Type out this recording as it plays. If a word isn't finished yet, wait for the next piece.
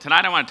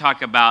Tonight I want to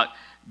talk about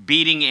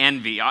beating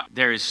envy.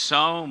 There is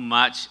so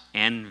much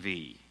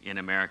envy in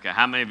America.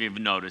 How many of you have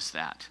noticed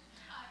that?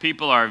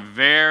 People are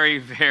very,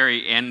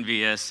 very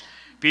envious.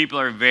 People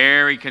are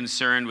very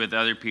concerned with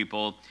other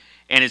people.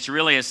 And it's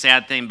really a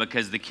sad thing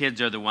because the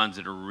kids are the ones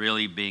that are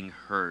really being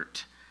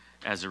hurt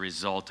as a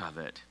result of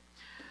it.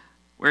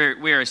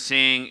 We are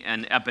seeing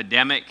an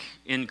epidemic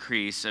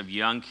increase of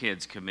young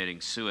kids committing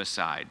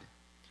suicide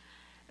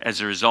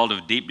as a result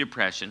of deep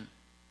depression.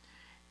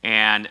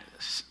 And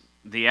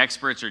the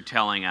experts are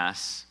telling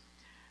us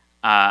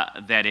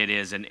that it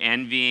is an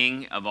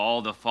envying of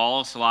all the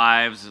false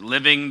lives,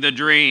 living the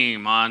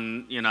dream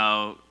on,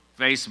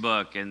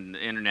 Facebook and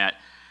the internet.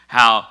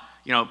 How,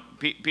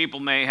 people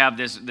may have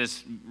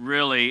this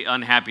really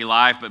unhappy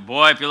life, but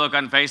boy, if you look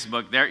on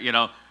Facebook,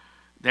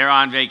 they're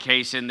on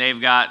vacation. They've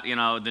got,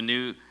 the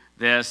new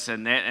this,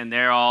 and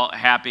they're all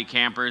happy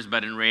campers,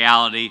 but in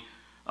reality,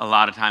 a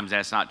lot of times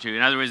that's not true.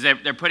 In other words,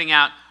 they're putting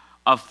out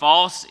a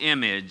false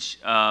image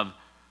of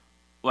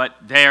what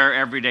their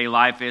everyday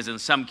life is, and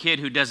some kid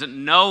who doesn't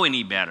know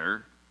any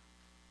better.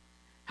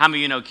 How many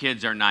of you know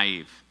kids are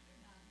naive?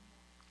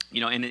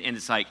 And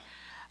it's like,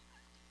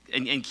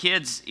 and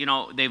kids,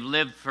 they've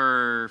lived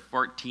for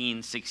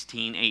 14,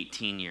 16,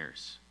 18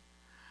 years.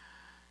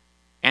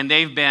 And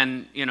they've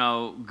been,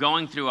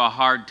 going through a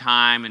hard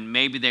time, and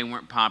maybe they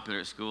weren't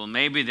popular at school.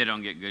 Maybe they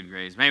don't get good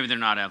grades. Maybe they're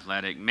not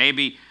athletic.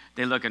 Maybe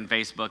they look on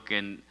Facebook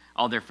and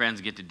all their friends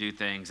get to do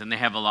things, and they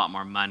have a lot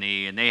more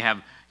money, and they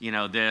have,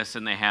 this,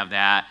 and they have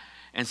that.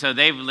 And so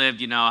they've lived,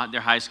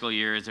 their high school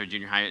years, their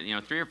junior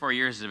high, 3 or 4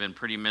 years have been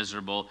pretty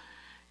miserable.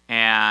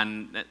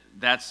 And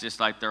that's just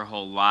like their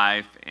whole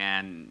life,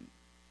 and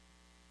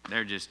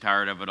they're just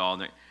tired of it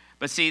all.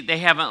 But see, they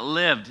haven't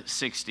lived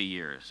 60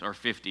 years or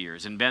 50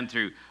 years and been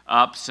through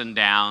ups and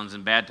downs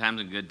and bad times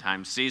and good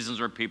times, seasons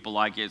where people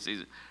like it,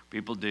 seasons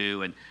people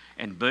do,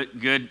 and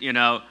good,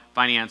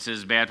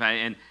 finances, bad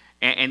finances,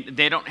 and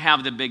they don't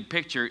have the big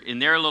picture. In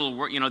their little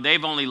world,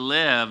 they've only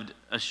lived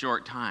a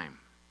short time.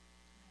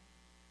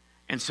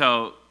 And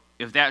so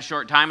if that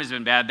short time has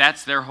been bad,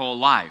 that's their whole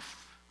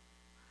life.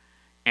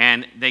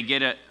 And they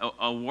get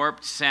a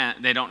warped sense.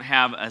 They don't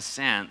have a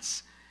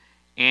sense.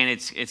 And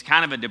it's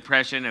kind of a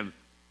depression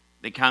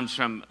that comes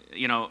from,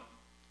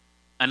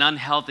 an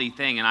unhealthy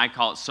thing. And I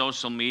call it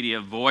social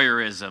media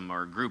voyeurism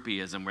or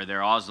groupieism, where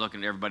they're always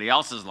looking at everybody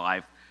else's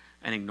life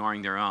and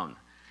ignoring their own.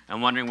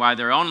 And wondering why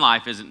their own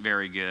life isn't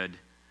very good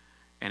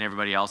and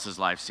everybody else's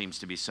life seems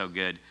to be so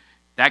good.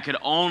 That could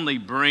only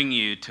bring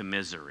you to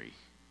misery.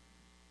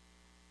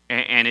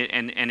 And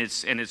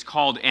it's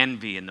called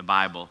envy in the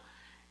Bible.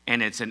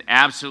 And it's an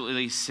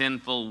absolutely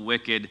sinful,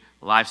 wicked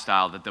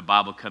lifestyle that the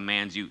Bible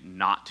commands you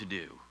not to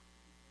do.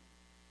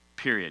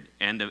 Period.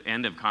 End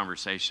of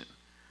conversation.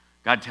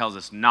 God tells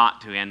us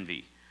not to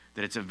envy,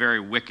 that it's a very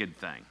wicked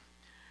thing.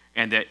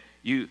 And that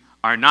you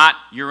are not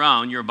your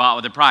own, you're bought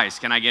with a price.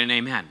 Can I get an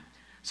amen?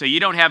 So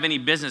you don't have any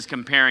business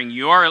comparing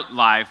your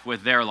life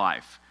with their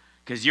life,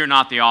 because you're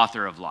not the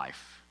author of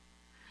life.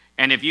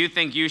 And if you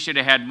think you should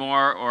have had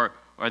more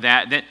or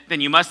that, then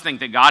you must think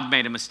that God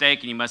made a mistake,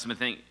 and you must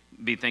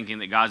be thinking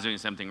that God's doing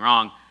something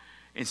wrong,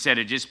 instead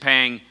of just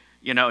paying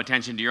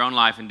attention to your own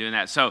life and doing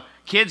that. So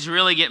kids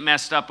really get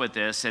messed up with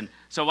this. And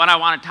so what I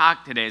want to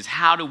talk today is,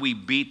 how do we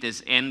beat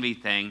this envy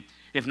thing,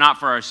 if not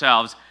for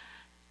ourselves,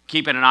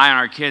 keeping an eye on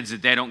our kids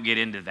that they don't get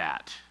into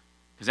that.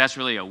 Because that's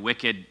really a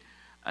wicked,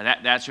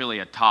 that's really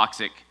a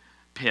toxic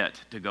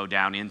pit to go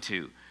down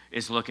into,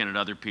 is looking at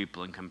other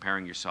people and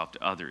comparing yourself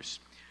to others.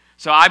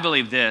 So I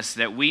believe this,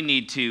 that we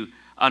need to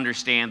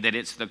understand that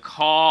it's the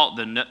call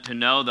to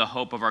know the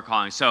hope of our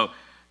calling. So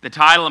the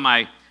title of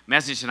my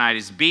message tonight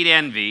is Beat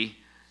Envy,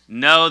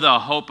 Know the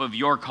Hope of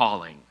Your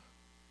Calling.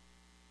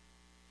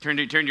 Turn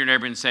to your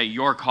neighbor and say,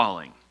 your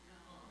calling.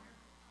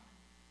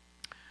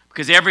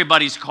 Because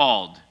everybody's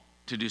called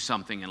to do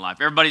something in life.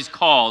 Everybody's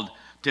called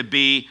to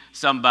be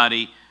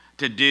somebody,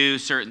 to do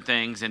certain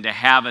things, and to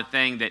have a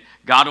thing that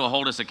God will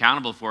hold us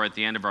accountable for at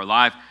the end of our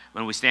life.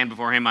 When we stand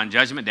before Him on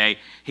Judgment Day,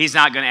 He's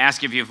not going to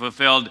ask if you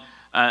fulfilled,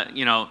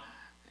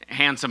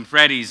 handsome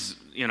Freddie's,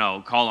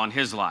 call on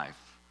his life,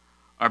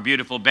 or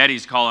beautiful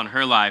Betty's call on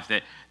her life,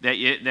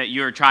 that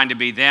you're trying to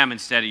be them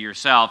instead of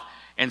yourself,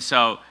 and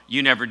so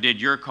you never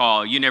did your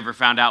call. You never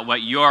found out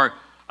what your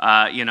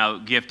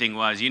gifting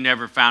was. You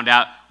never found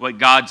out what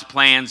God's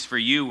plans for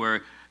you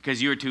were,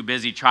 because you were too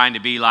busy trying to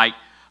be like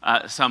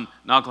some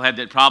knucklehead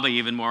that probably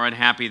even more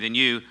unhappy than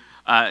you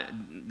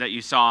that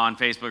you saw on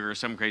Facebook or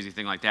some crazy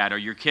thing like that, or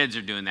your kids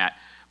are doing that.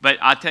 But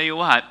I'll tell you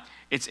what,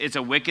 it's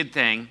a wicked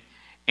thing,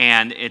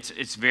 and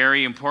it's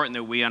very important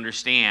that we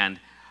understand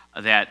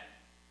that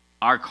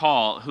our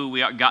call, who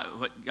we are,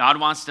 what God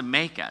wants to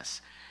make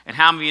us. And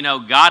how many of you know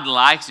God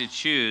likes to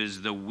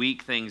choose the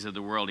weak things of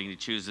the world, and He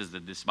chooses the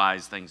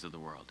despised things of the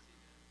world?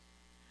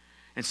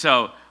 And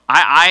so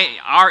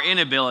our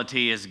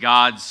inability is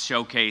God's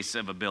showcase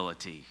of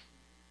ability.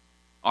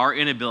 Our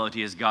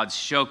inability is God's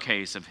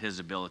showcase of His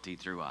ability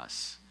through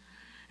us.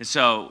 And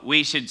so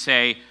we should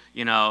say,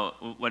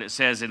 what it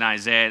says in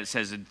Isaiah, it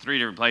says in 3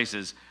 different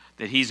places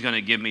that He's going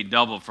to give me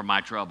double for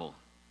my trouble.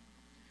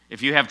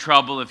 if you have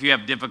trouble, if you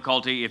have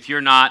difficulty, if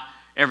you're not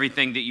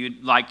everything that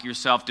you'd like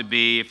yourself to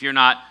be, if you're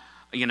not,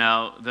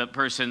 the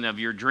person of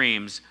your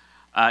dreams,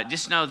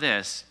 just know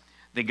this,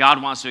 that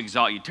God wants to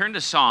exalt you. Turn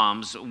to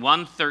Psalms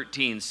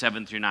 113,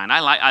 7 through 9.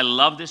 I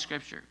love this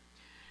scripture.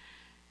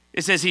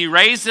 It says, He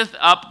raiseth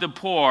up the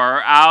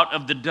poor out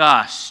of the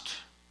dust,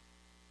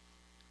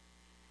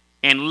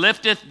 and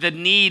lifteth the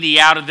needy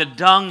out of the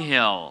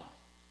dunghill,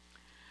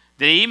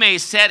 that he may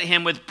set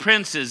him with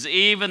princes,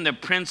 even the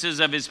princes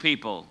of his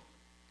people.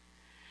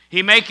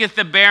 He maketh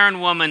the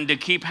barren woman to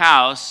keep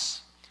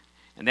house,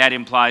 and that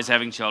implies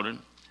having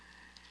children,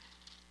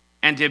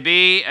 and to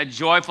be a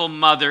joyful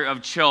mother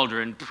of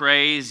children.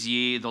 Praise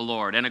ye the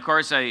Lord. And of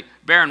course, a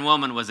barren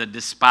woman was a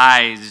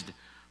despised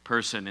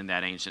person in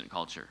that ancient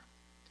culture.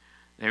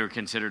 They were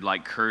considered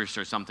like cursed,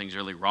 or something's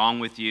really wrong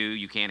with you.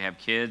 You can't have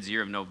kids.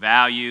 You're of no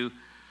value.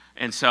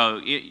 And so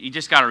you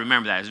just got to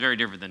remember that. It's very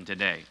different than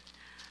today.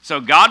 So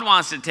God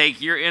wants to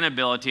take your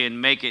inability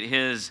and make it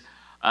His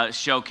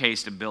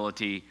showcased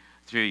ability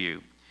through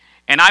you.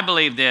 And I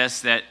believe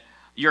this, that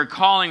your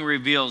calling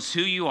reveals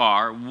who you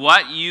are,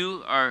 what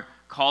you are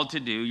called to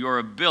do, your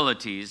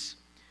abilities,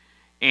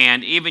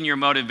 and even your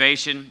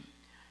motivation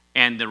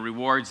and the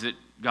rewards that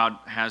God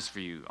has for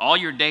you. All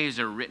your days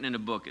are written in a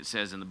book, it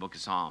says in the book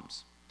of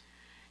Psalms.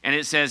 And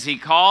it says He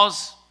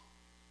calls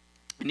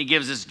and He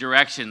gives us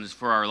directions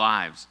for our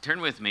lives.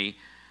 Turn with me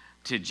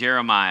to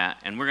Jeremiah,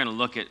 and we're going to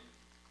look at,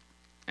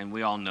 and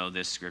we all know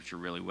this scripture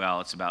really well.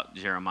 It's about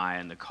Jeremiah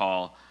and the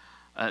call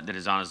that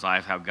is on his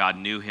life, how God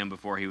knew him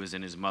before he was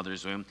in his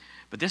mother's womb.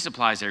 But this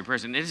applies to every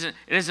person. It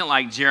isn't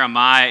like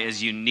Jeremiah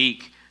is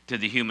unique to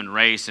the human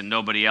race and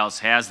nobody else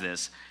has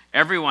this.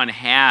 Everyone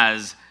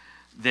has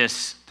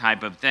this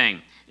type of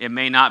thing. It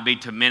may not be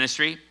to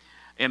ministry.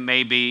 It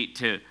may be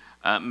to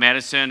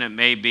medicine. It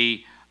may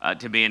be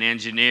to be an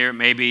engineer. It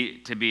may be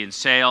to be in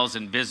sales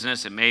and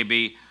business. It may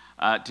be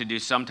to do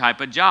some type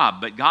of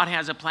job. But God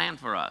has a plan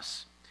for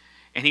us.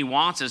 And He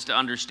wants us to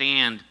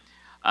understand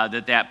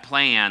that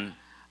plan,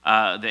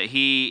 that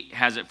He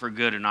has it for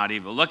good and not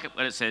evil. Look at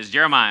what it says.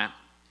 Jeremiah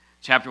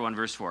chapter 1,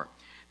 verse 4.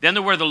 Then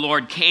the word of the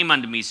Lord came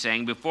unto me,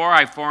 saying, Before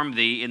I formed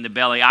thee in the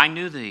belly, I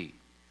knew thee.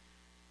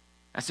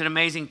 That's an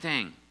amazing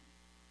thing.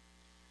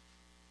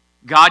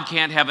 God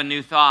can't have a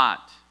new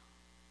thought.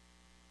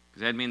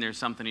 Because that'd mean there's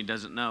something He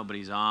doesn't know, but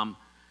He's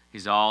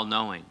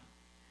all-knowing.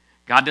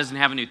 God doesn't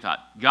have a new thought.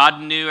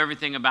 God knew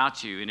everything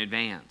about you in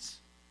advance.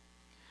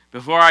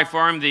 Before I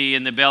formed thee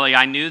in the belly,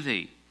 I knew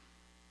thee.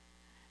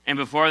 And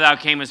before thou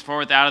camest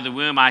forth out of the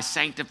womb, I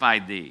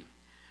sanctified thee.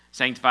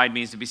 Sanctified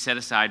means to be set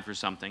aside for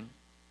something.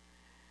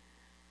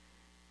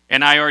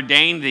 And I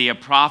ordained thee a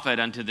prophet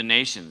unto the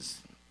nations.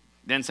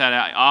 Then said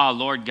I,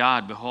 Lord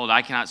God, behold,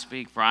 I cannot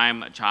speak, for I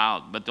am a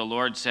child. But the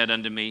Lord said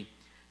unto me,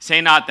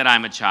 Say not that I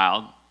am a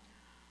child,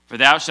 for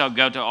thou shalt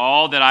go to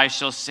all that I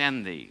shall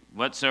send thee.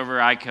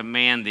 Whatsoever I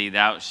command thee,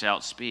 thou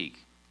shalt speak.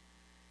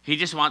 He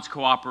just wants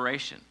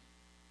cooperation.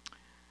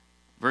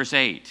 Verse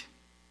 8.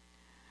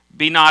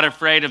 Be not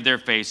afraid of their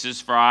faces,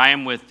 for I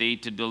am with thee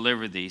to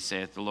deliver thee,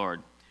 saith the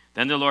Lord.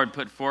 Then the Lord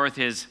put forth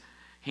His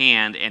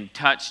hand and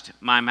touched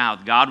my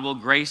mouth. God will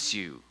grace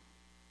you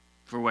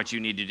for what you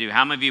need to do.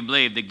 How many of you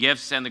believe the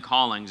gifts and the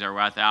callings are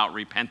without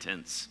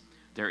repentance?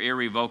 They're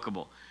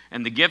irrevocable.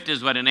 And the gift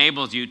is what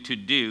enables you to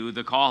do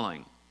the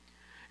calling.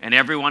 And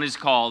everyone is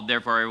called,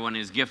 therefore everyone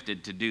is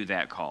gifted to do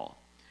that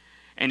call.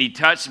 And He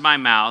touched my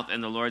mouth,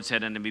 and the Lord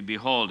said unto me,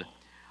 Behold,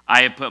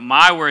 I have put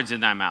my words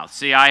in thy mouth.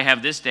 See, I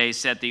have this day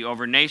set thee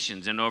over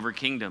nations and over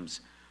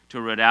kingdoms,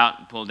 to root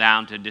out, pull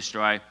down, to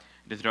destroy,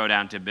 to throw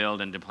down, to build,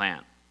 and to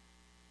plant.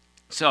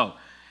 So,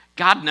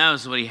 God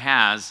knows what He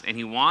has, and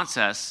He wants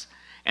us.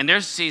 And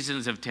there's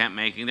seasons of tent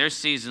making. There's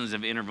seasons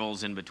of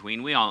intervals in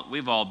between.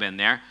 We've all been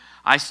there.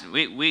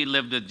 We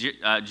lived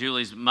with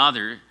Julie's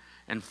mother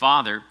and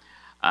father.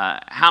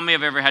 How many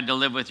have ever had to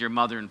live with your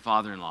mother and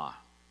father-in-law?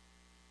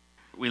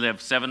 We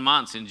lived 7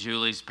 months in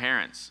Julie's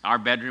parents. Our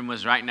bedroom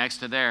was right next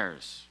to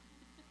theirs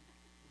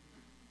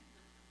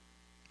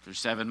for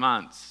 7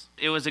 months.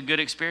 It was a good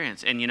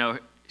experience. And,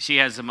 she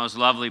has the most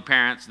lovely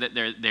parents. That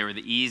they were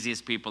the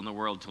easiest people in the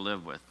world to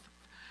live with.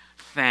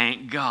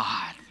 Thank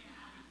God.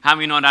 How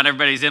many know not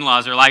everybody's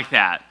in-laws are like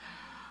that?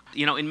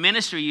 In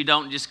ministry, you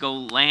don't just go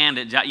land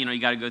at, you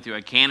got to go through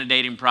a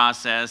candidating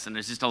process, and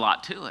there's just a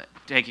lot to it.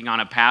 Taking on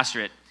a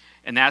pastorate,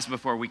 and that's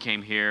before we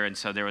came here, and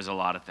so there was a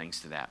lot of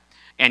things to that.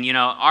 And,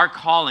 our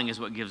calling is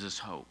what gives us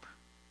hope.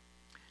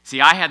 See,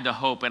 I had the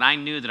hope, and I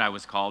knew that I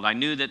was called. I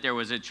knew that there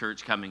was a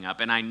church coming up,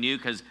 and I knew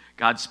because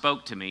God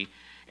spoke to me,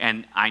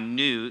 and I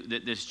knew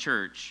that this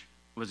church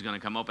was going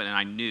to come open, and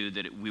I knew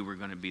that we were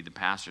going to be the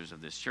pastors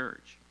of this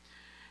church.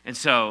 And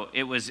so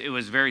it was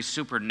very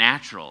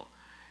supernatural.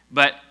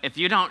 But if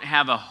you don't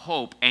have a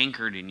hope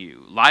anchored in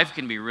you, life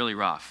can be really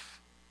rough.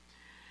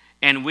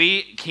 And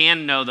we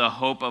can know the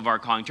hope of our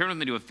calling. Turn with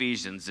me to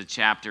Ephesians,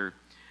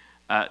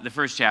 the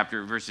first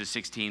chapter, verses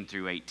 16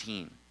 through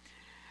 18.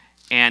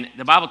 And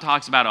the Bible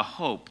talks about a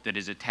hope that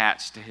is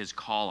attached to His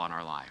call on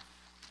our life.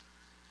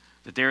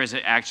 That there is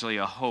actually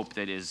a hope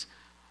that is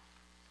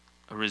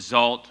a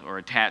result or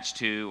attached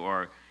to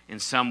or in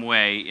some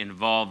way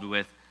involved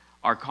with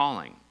our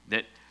calling.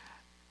 That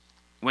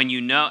when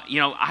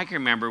I can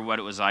remember what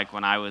it was like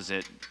when I was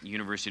at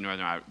University of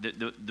Northern Iowa.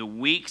 The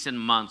weeks and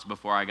months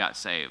before I got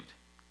saved,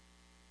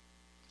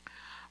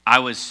 I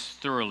was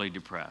thoroughly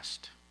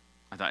depressed.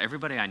 I thought,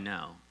 everybody I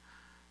know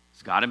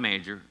has got a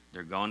major,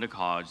 they're going to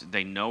college,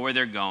 they know where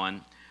they're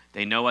going,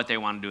 they know what they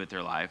want to do with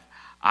their life.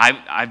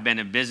 I've been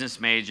a business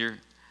major,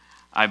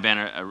 I've been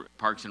a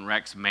Parks and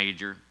Recs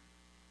major,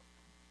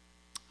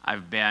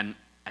 I've been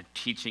a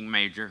teaching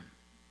major.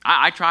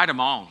 I tried them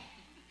all.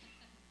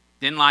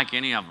 Didn't like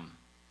any of them.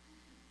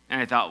 And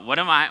I thought, what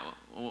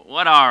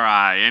are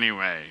I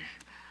anyway?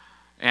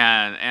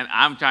 And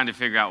I'm trying to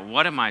figure out,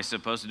 what am I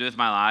supposed to do with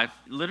my life?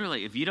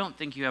 Literally, if you don't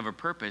think you have a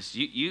purpose,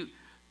 you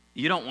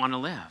don't want to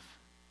live.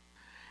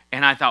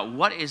 And I thought,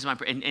 what is my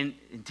purpose? And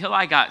until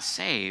I got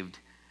saved,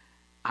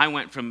 I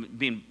went from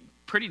being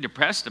pretty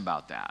depressed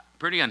about that,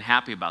 pretty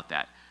unhappy about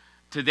that,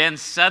 to then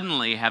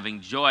suddenly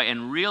having joy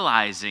and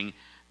realizing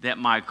that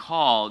my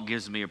call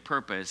gives me a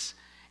purpose,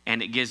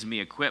 and it gives me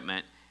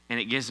equipment, and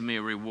it gives me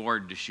a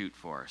reward to shoot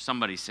for.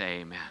 Somebody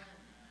say amen.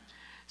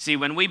 See,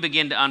 when we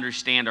begin to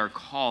understand our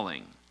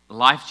calling,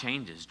 life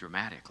changes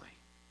dramatically.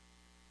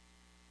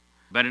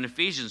 But in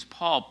Ephesians,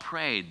 Paul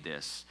prayed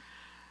this.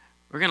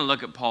 We're going to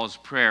look at Paul's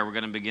prayer. We're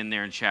going to begin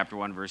there in chapter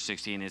 1, verse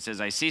 16. It says,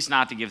 I cease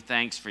not to give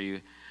thanks for you,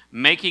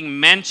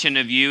 making mention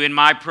of you in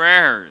my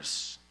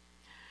prayers,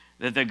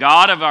 that the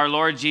God of our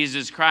Lord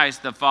Jesus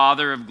Christ, the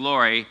Father of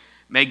glory,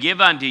 may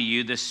give unto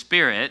you the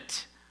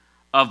spirit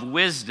of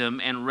wisdom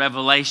and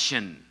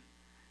revelation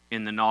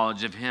in the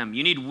knowledge of him.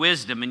 You need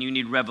wisdom and you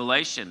need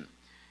revelation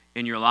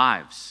in your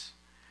lives,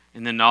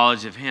 in the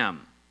knowledge of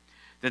him.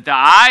 That the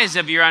eyes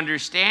of your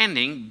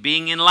understanding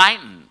being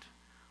enlightened.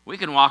 We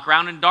can walk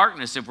around in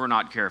darkness if we're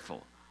not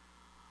careful.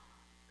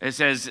 It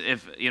says,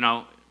 if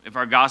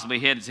our gospel be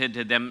hid, it's hid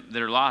to them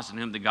that are lost, in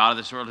whom the God of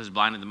this world has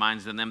blinded the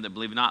minds of them that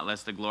believe not,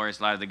 lest the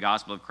glorious light of the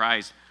gospel of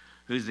Christ,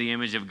 who's the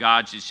image of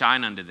God, should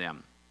shine unto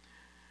them.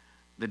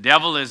 The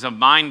devil is a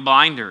mind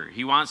blinder.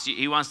 He wants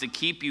to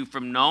keep you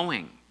from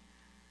knowing.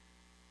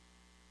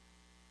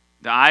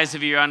 The eyes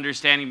of your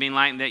understanding being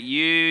enlightened, that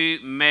ye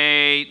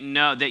may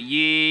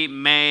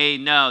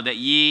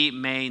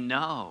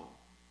know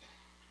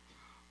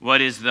what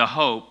is the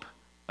hope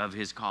of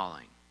his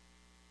calling.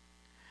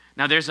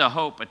 Now, there's a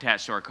hope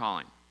attached to our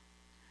calling.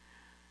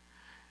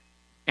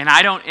 And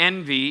I don't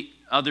envy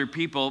other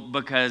people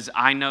because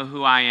I know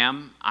who I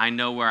am, I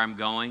know where I'm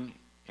going,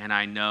 and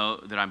I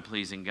know that I'm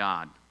pleasing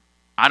God.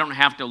 I don't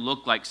have to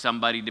look like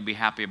somebody to be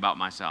happy about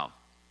myself.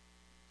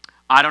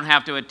 I don't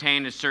have to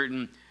attain a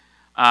certain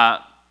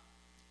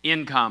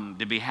income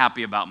to be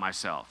happy about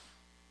myself.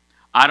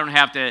 I don't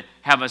have to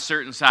have a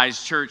certain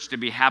size church to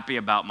be happy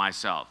about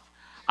myself.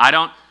 I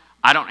don't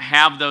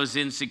have those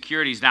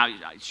insecurities. Now,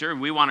 sure,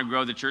 we want to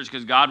grow the church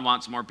because God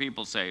wants more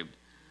people saved.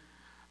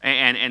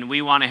 And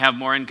we want to have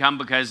more income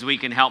because we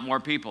can help more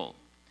people.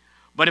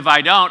 But if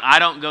I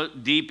don't go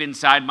deep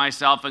inside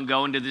myself and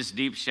go into this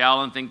deep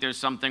shell and think there's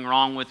something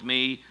wrong with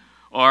me,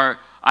 or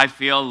I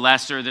feel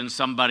lesser than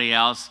somebody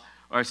else.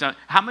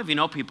 How many of you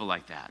know people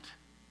like that?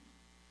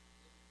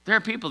 There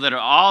are people that are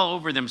all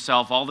over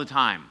themselves all the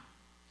time.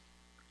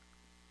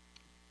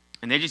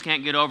 And they just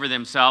can't get over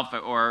themselves,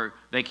 or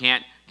they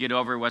can't get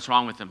over what's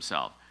wrong with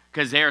themselves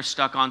because they are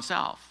stuck on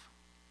self.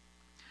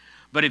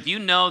 But if you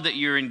know that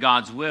you're in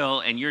God's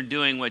will and you're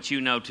doing what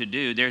you know to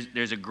do,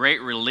 there's a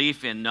great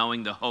relief in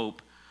knowing the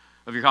hope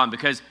of your calling.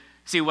 Because,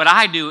 see, what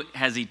I do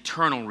has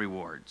eternal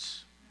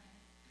rewards.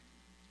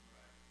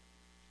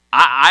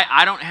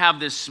 I don't have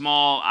this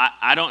small,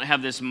 I don't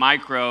have this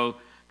micro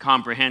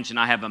comprehension.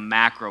 I have a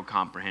macro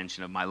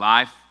comprehension of my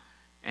life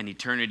and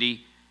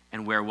eternity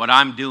and where what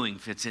I'm doing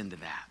fits into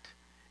that.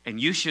 And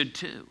you should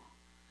too.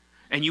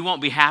 And you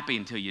won't be happy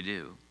until you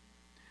do.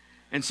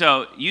 And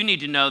so you need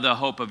to know the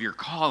hope of your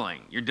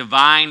calling, your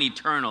divine,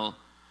 eternal,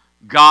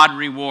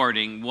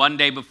 God-rewarding, one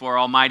day before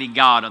Almighty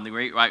God on the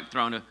great white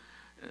throne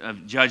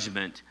of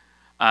judgment,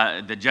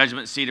 the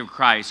judgment seat of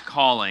Christ,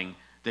 calling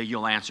that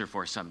you'll answer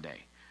for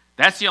someday.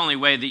 That's the only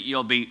way that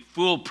you'll be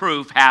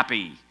foolproof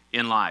happy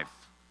in life.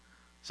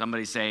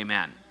 Somebody say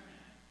amen.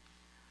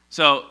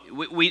 So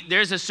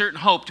there's a certain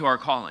hope to our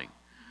calling.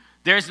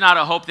 There's not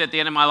a hope that at the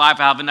end of my life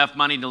I have enough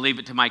money to leave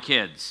it to my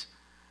kids.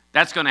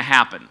 That's going to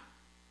happen.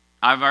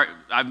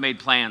 I've made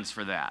plans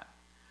for that.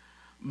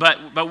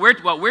 But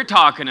what we're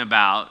talking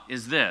about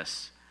is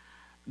this,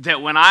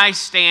 that when I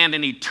stand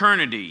in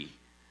eternity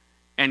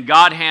and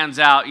God hands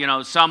out,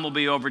 some will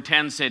be over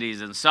 10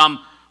 cities and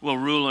some will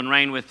rule and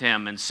reign with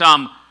him and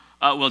some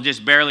will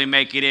just barely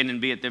make it in and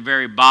be at the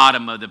very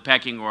bottom of the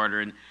pecking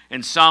order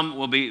and some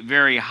will be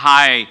very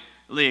highly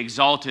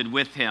exalted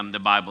with him, the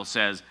Bible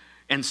says,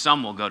 and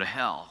some will go to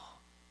hell.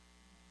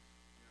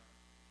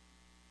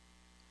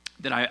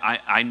 That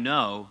I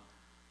know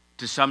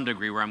to some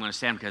degree where I'm going to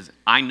stand because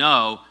I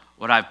know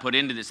what I've put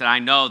into this and I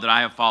know that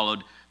I have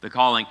followed the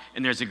calling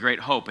and there's a great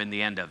hope in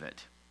the end of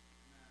it.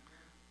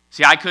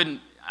 See, I can't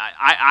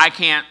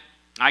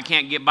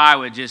get by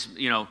with just,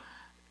 10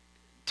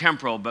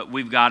 temporal, but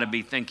we've got to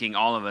be thinking,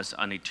 all of us,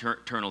 on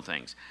eternal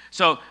things.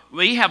 So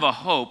we have a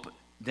hope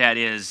that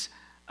is,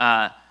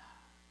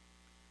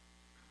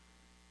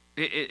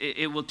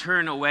 it will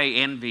turn away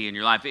envy in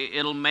your life.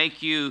 It'll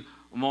make you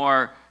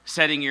more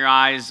setting your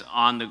eyes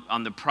on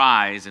the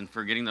prize and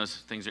forgetting those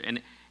things.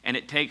 And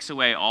it takes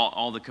away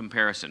all the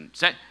comparison.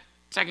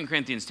 2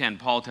 Corinthians 10,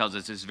 Paul tells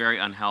us it's very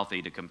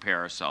unhealthy to compare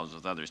ourselves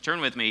with others. Turn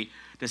with me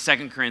to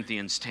 2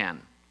 Corinthians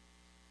 10.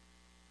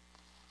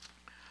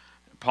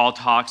 Paul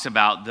talks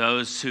about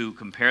those who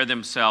compare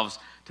themselves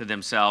to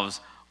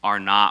themselves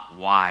are not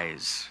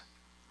wise.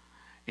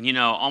 And you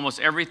know, almost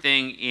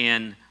everything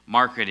in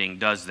marketing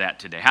does that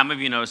today. How many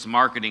of you notice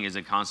marketing is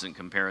a constant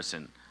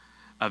comparison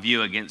of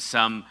you against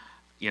some,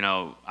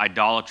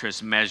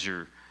 idolatrous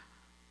measure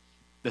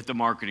that the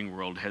marketing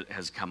world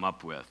has come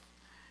up with?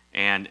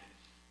 And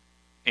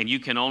you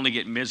can only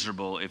get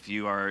miserable if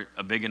you are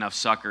a big enough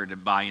sucker to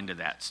buy into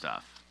that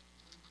stuff.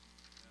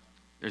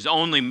 There's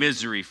only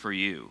misery for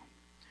you.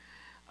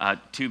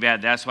 Too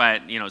bad. That's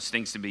why it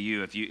stinks to be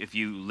you if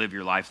you live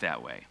your life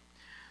that way,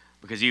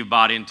 because you've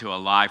bought into a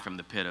lie from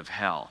the pit of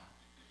hell.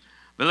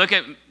 But look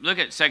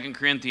at 2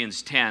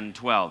 Corinthians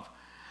 10:12.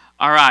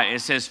 All right, it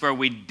says, "For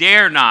we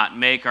dare not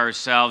make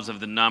ourselves of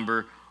the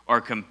number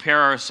or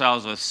compare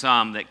ourselves with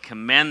some that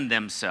commend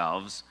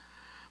themselves,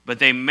 but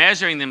they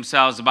measuring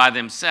themselves by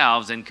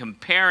themselves and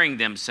comparing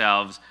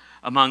themselves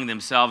among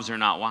themselves are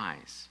not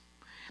wise."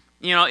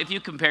 If you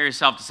compare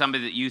yourself to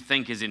somebody that you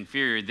think is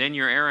inferior, then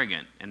you're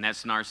arrogant, and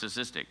that's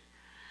narcissistic.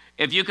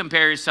 If you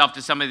compare yourself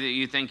to somebody that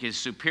you think is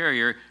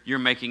superior, you're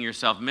making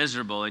yourself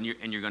miserable, and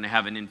you're going to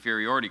have an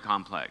inferiority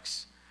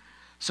complex.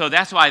 So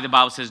that's why the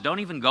Bible says, don't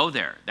even go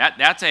there.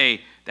 That's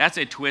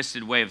a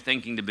twisted way of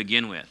thinking to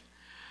begin with.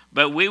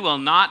 But we will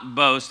not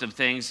boast of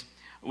things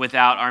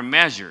without our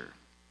measure.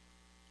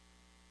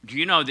 Do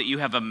you know that you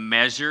have a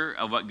measure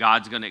of what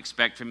God's going to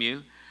expect from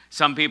you?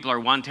 Some people are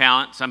 1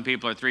 talent, some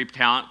people are 3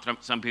 talent,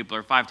 some people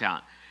are 5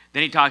 talent.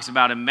 Then he talks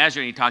about a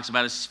measure, and he talks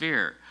about a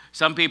sphere.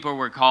 Some people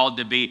were called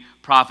to be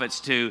prophets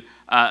to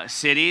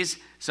cities.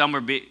 Some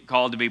were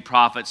called to be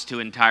prophets to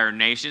entire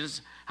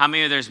nations. How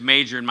many of there's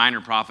major and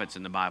minor prophets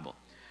in the Bible?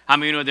 How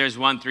many know there's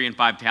 1, 3, and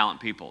 5 talent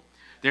people?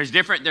 There's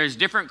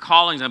different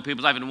callings on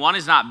people's life, and one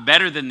is not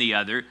better than the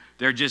other.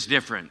 They're just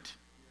different.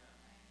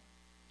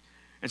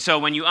 And so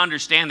when you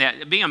understand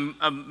that, being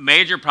a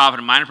major prophet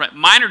and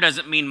minor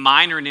doesn't mean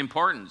minor in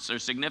importance or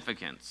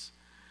significance.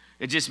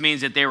 It just means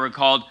that they were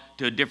called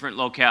to a different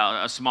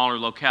locale, a smaller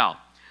locale.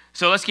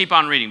 So let's keep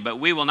on reading. "But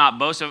we will not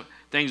boast of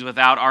things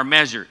without our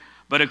measure,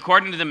 but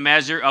according to the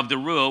measure of the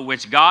rule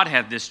which God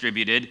hath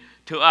distributed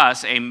to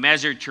us, a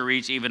measure to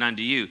reach even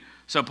unto you."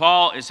 So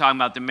Paul is talking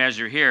about the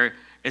measure here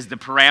is the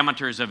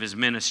parameters of his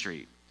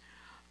ministry.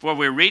 "For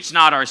we reach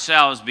not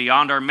ourselves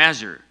beyond our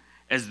measure,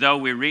 as though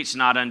we reach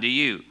not unto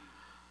you.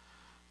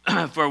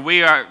 For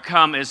we are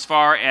come as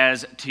far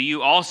as to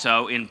you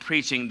also in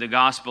preaching the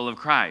gospel of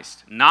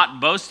Christ, not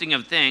boasting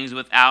of things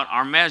without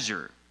our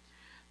measure,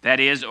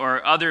 that is,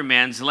 or other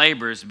men's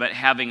labors, but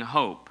having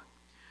hope,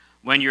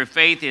 when your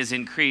faith is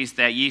increased,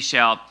 that ye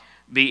shall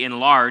be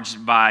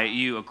enlarged by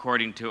you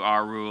according to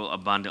our rule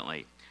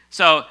abundantly."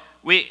 So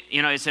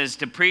it says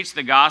to preach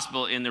the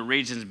gospel in the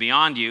regions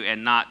beyond you,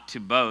 and not to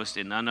boast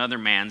in another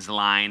man's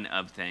line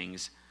of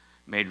things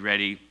made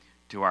ready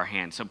to our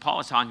hand. So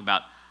Paul is talking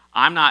about,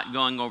 I'm not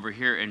going over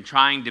here and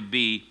trying to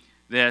be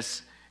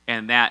this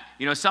and that.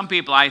 Some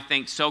people, I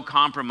think, so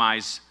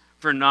compromise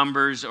for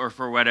numbers or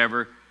for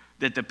whatever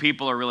that the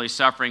people are really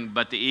suffering,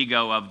 but the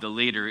ego of the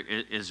leader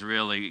is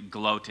really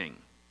gloating.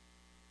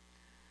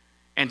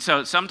 And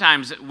so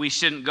sometimes we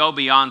shouldn't go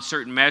beyond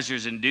certain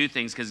measures and do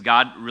things because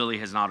God really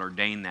has not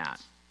ordained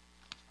that.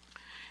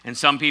 And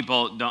some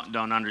people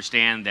don't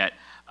understand that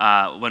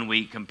when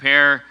we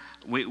compare,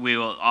 we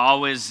will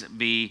always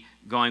be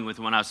going with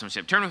one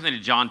upmanship. Turn with me to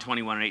John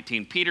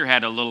 21:18. Peter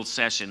had a little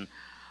session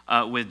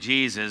with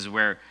Jesus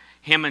where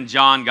him and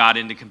John got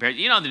into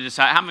comparison.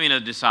 How many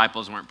of the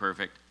disciples weren't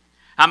perfect?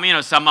 How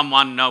many some of them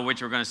wanted to know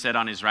which were going to sit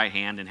on his right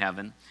hand in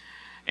heaven?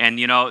 And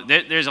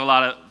there's a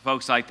lot of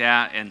folks like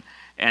that, and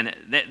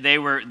they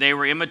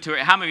were immature.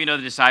 How many of you know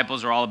the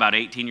disciples are all about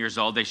 18 years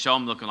old? They show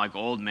them looking like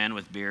old men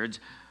with beards.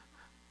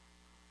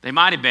 They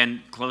might have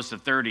been close to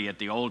 30 at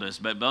the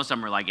oldest, but most of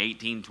them were like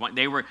 18, 20.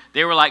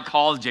 They were like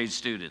college-age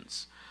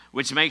students,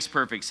 which makes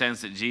perfect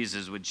sense that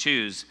Jesus would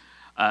choose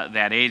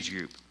that age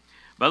group.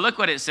 But look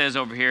what it says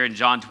over here in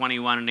John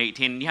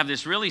 21:18. You have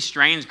this really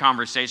strange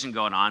conversation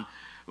going on.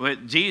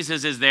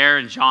 Jesus is there,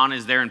 and John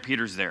is there, and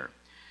Peter's there.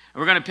 And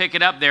we're going to pick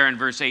it up there in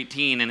verse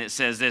 18, and it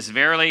says this,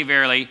 "Verily,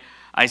 verily,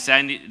 I say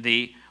unto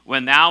thee,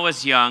 when thou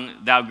wast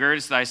young, thou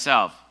girdest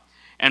thyself,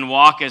 and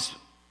walkest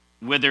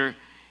whither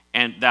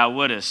and thou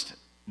wouldest.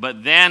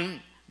 But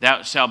then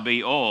thou shalt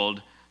be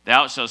old,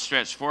 thou shalt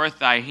stretch forth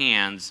thy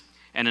hands,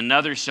 and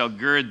another shall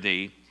gird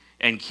thee,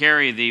 and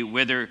carry thee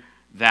whither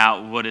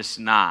thou wouldest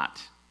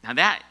not." Now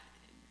that,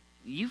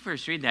 you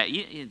first read that,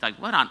 it's like,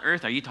 what on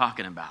earth are you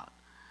talking about?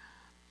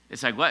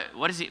 It's like,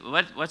 what's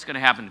going to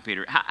happen to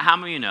Peter? How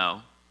many of you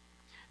know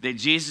that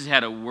Jesus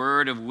had a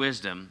word of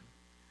wisdom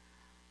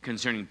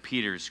concerning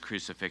Peter's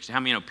crucifixion. How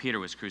many know Peter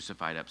was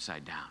crucified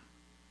upside down?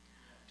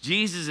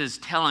 Jesus is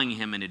telling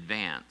him in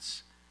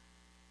advance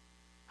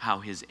how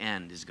his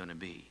end is going to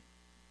be.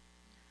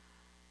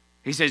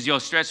 He says, you'll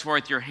stretch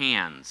forth your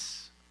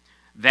hands.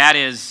 That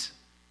is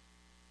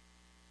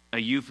a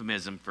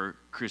euphemism for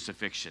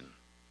crucifixion,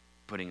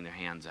 putting their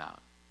hands out.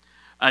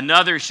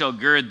 Another shall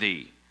gird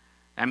thee.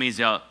 That means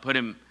they'll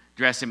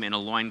dress him in a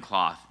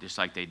loincloth, just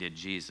like they did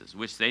Jesus,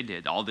 which they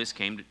did. All this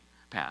came to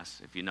pass,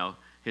 if you know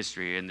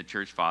history and the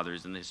church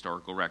fathers and the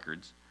historical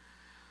records.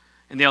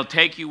 And they'll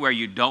take you where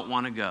you don't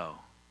want to go,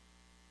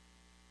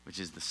 which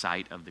is the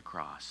site of the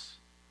cross.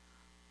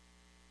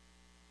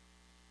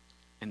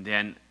 And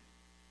then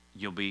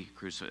you'll be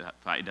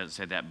crucified. It doesn't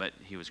say that, but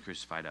he was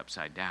crucified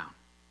upside down.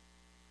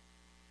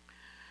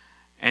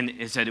 And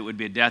it said it would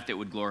be a death that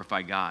would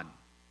glorify God.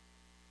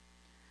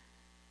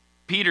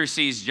 Peter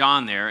sees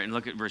John there, and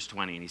look at verse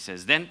 20, and he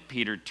says, then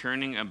Peter,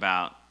 turning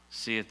about,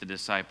 seeth the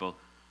disciple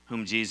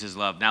whom Jesus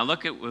loved. Now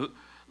look at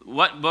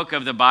what book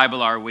of the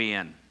Bible are we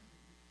in?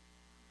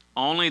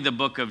 Only the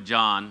book of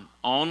John.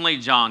 Only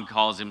John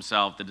calls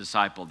himself the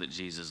disciple that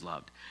Jesus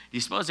loved. Do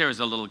you suppose there was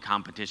a little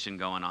competition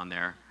going on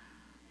there?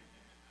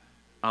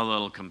 A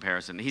little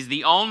comparison. He's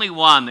the only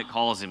one that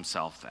calls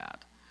himself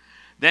that.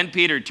 Then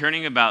Peter,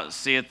 turning about,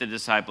 seeth the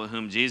disciple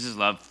whom Jesus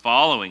loved,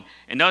 following.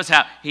 And notice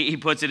how he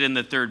puts it in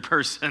the third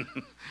person.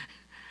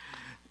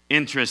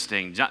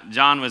 Interesting.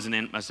 John must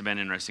have been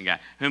an interesting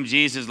guy. Whom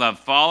Jesus loved,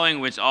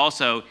 following, which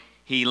also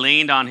he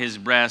leaned on his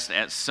breast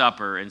at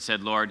supper and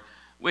said, Lord,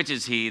 which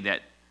is he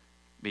that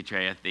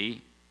betrayeth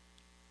thee?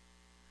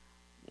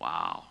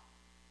 Wow.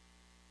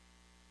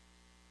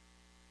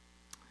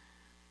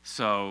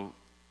 So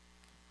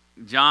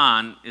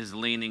John is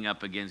leaning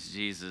up against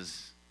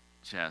Jesus'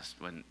 chest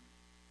when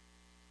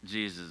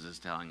Jesus is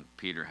telling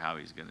Peter how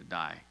he's going to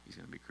die. He's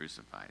going to be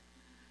crucified.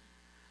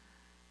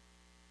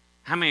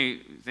 How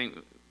many think,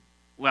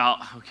 well,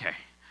 okay,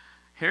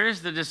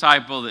 here's the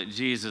disciple that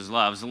Jesus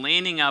loves,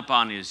 leaning up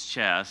on his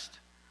chest,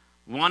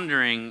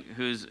 wondering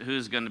who's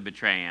going to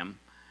betray him.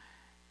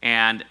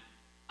 And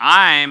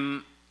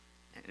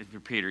if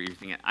you're Peter, you're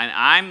thinking,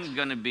 I'm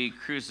going to be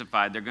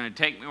crucified. They're going to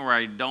take me where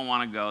I don't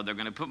want to go. They're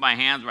going to put my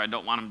hands where I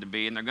don't want them to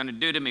be, and they're going to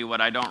do to me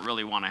what I don't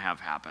really want to have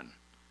happen.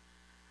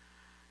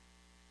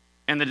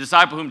 And the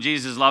disciple whom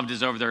Jesus loved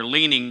is over there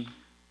leaning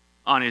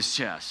on his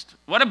chest.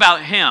 What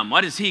about him?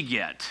 What does he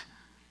get?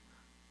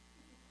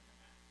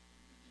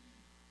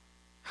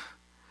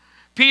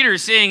 Peter,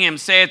 seeing him,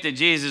 saith to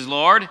Jesus,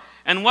 Lord,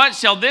 and what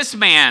shall this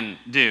man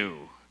do?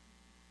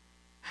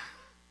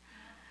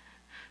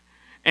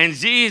 And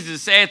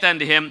Jesus saith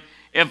unto him,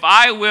 if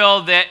I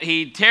will that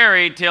he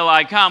tarry till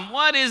I come,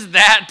 what is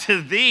that to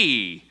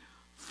thee?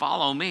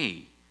 Follow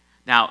me.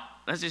 Now,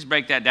 let's just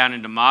break that down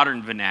into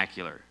modern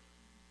vernacular.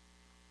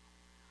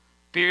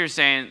 Peter's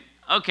saying,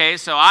 okay,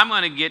 so I'm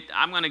going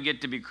to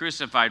get to be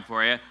crucified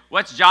for you.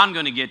 What's John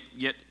going to get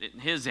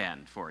his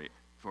end for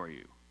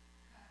you?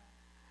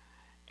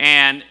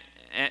 And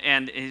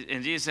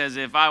Jesus says,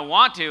 if I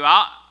want to,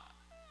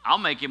 I'll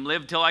make him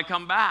live till I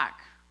come back.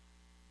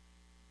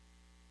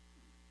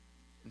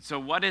 And so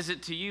what is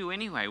it to you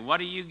anyway? What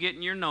are you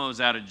getting your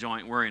nose out of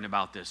joint worrying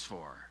about this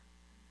for?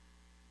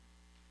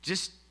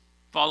 Just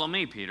follow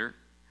me, Peter.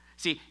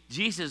 See,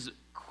 Jesus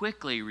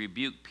quickly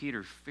rebuked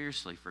Peter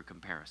fiercely for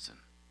comparison.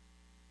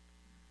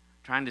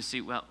 Trying to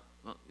see, well,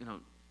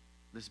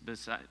 this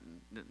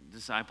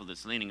disciple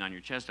that's leaning on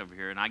your chest over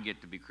here, and I get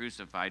to be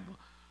crucified.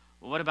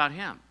 Well, what about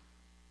him?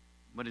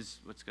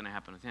 What's going to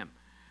happen with him?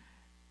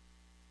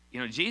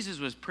 Jesus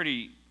was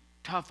pretty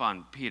tough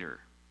on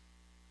Peter,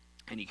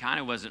 and he kind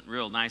of wasn't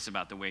real nice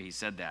about the way he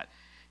said that.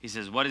 He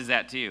says, what is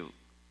that to you?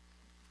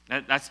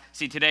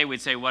 See, today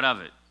we'd say, what of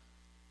it?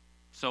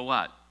 So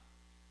what?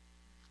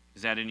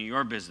 Is that any of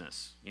your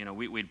business?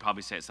 We'd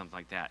probably say something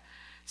like that.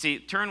 See,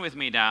 turn with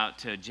me now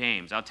to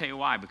James. I'll tell you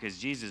why, because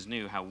Jesus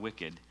knew how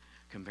wicked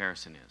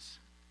comparison is.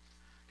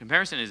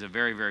 Comparison is a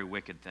very, very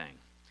wicked thing.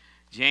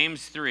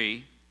 James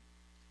 3,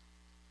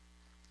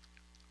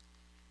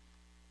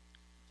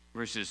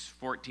 verses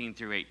 14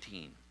 through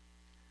 18.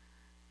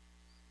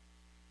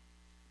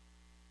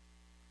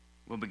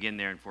 We'll begin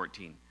there in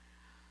 14.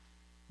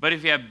 But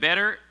if you have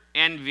better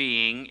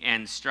envying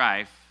and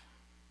strife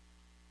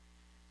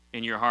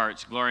in your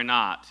hearts, glory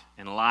not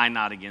and lie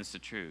not against the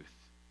truth.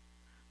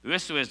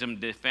 This wisdom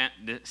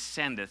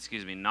descendeth,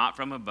 not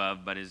from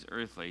above, but is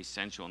earthly,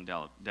 sensual, and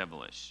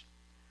devilish.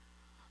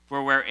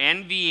 For where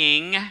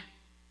envying,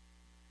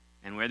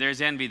 and where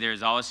there's envy,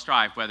 there's always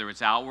strife, whether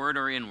it's outward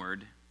or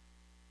inward.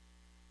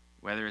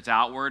 Whether it's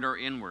outward or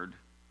inward,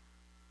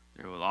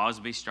 there will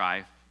always be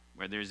strife.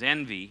 Where there's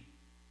envying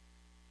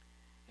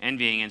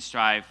and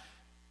strife,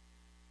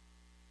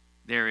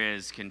 there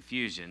is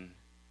confusion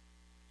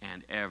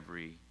and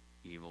every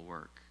evil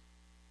work.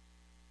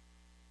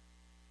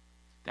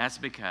 That's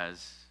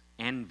because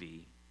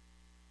envy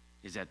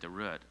is at the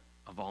root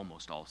of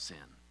almost all sin.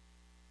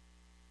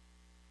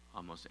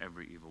 Almost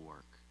every evil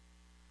work.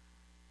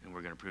 And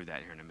we're going to prove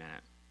that here in a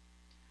minute.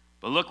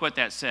 But look what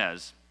that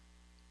says.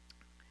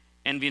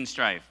 Envy and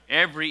strife,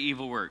 every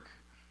evil work.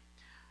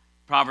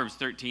 Proverbs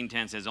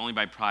 13:10 says, only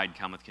by pride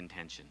cometh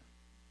contention.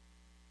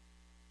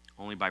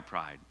 Only by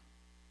pride.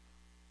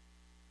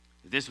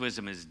 This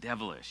wisdom is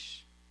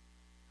devilish.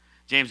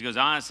 James goes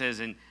on and says,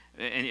 and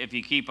if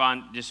you keep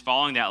on just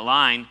following that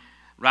line,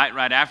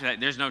 right after that,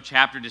 there's no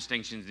chapter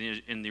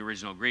distinctions in the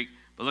original Greek,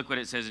 but look what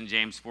it says in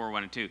James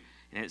 4:1 and 2.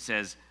 And it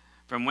says,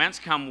 from whence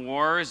come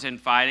wars and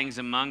fightings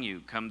among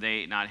you? Come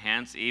they not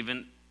hence,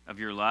 even of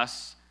your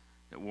lusts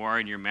that war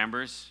in your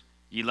members?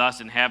 Ye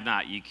lust and have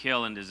not, ye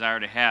kill and desire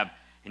to have,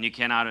 and you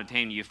cannot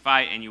obtain. You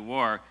fight and you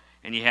war,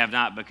 and ye have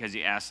not because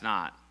ye ask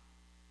not.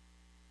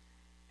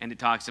 And it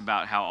talks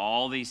about how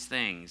all these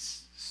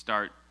things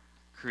start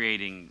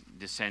creating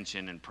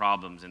dissension and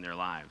problems in their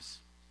lives.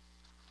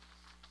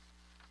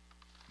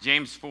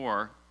 James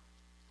 4,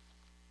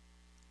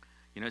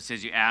 it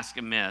says you ask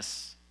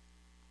amiss,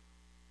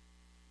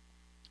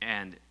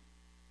 and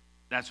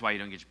that's why you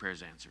don't get your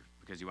prayers answered,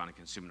 because you want to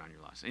consume it on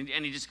your lust. And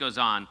he just goes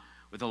on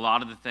with a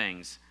lot of the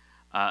things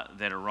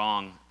that are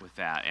wrong with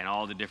that and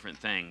all the different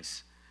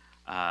things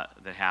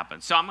that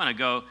happen. So I'm going to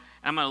go,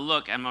 and I'm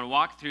going to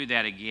walk through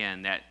that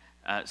again, that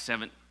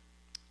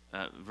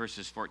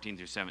verses 14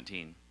 through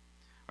 17.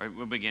 Or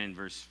we'll begin in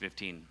verse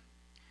 15.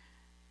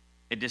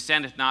 It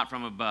descendeth not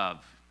from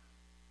above.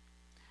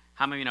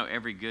 How many of you know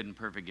every good and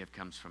perfect gift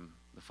comes from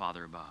the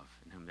Father above,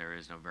 in whom there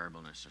is no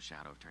variableness or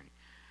shadow of turning?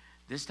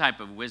 This type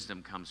of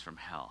wisdom comes from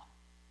hell.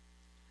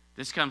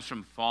 This comes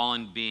from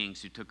fallen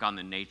beings who took on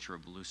the nature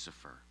of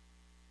Lucifer.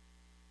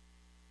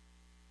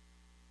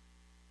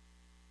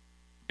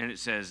 And it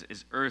says,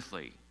 is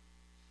earthly.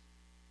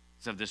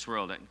 It's of this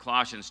world. In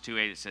Colossians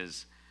 2:8 it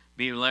says,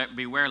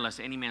 beware lest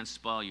any man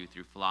spoil you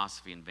through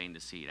philosophy and vain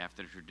deceit,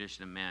 after the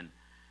tradition of men,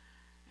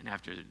 and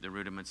after the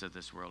rudiments of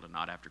this world, and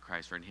not after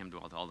Christ. For in him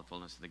dwelleth all the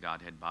fullness of the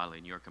Godhead bodily,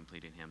 and you are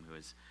complete in him who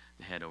is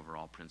the head over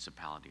all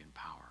principality and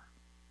power.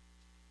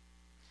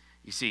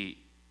 You see,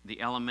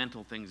 the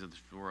elemental things of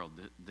this world,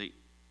 the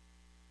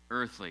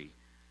earthly,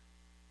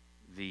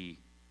 the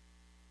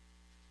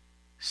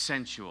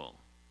sensual,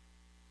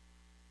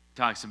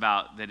 talks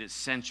about that it's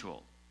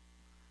sensual.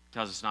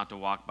 Tells us not to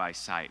walk by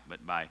sight,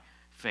 but by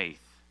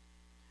faith.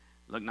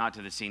 Look not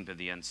to the seen, but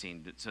the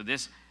unseen. So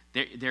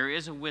there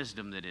is a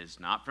wisdom that is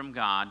not from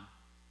God,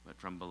 but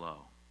from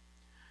below.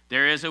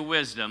 There is a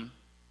wisdom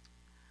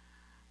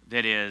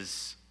that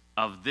is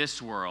of this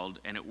world,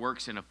 and it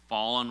works in a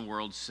fallen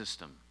world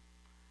system.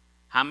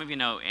 How many of you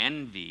know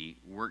envy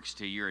works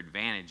to your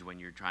advantage when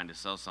you're trying to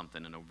sell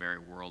something in a very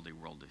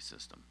worldly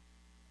system?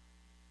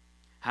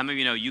 How many of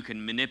you know you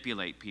can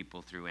manipulate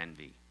people through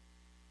envy?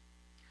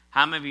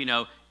 How many of you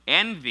know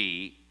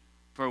envy,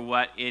 for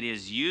what it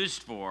is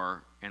used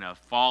for in a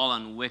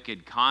fallen,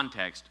 wicked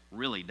context,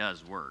 really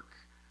does work?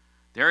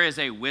 There is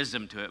a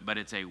wisdom to it, but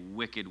it's a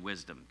wicked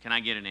wisdom. Can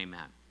I get an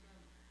amen?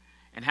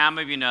 And how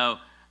many of you know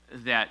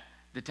that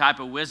the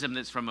type of wisdom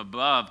that's from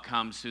above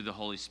comes through the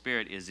Holy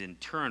Spirit is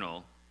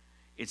internal?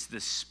 It's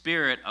the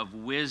spirit of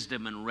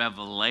wisdom and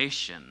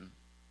revelation,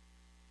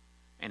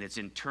 and it's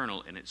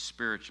internal and it's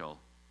spiritual,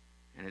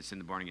 and it's in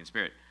the born-again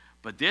spirit.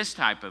 But this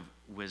type of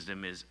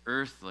wisdom is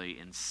earthly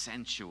and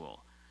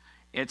sensual.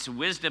 It's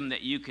wisdom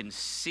that you can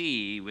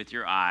see with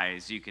your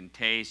eyes, you can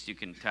taste, you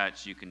can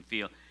touch, you can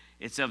feel.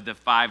 It's of the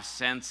five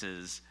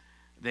senses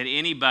that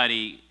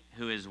anybody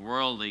who is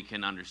worldly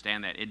can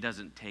understand that. It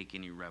doesn't take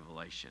any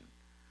revelation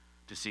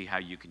to see how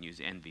you can use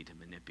envy to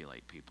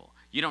manipulate people.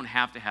 You don't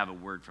have to have a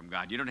word from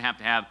God. You don't have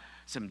to have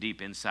some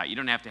deep insight. You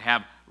don't have to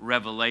have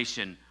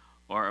revelation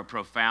or a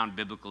profound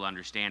biblical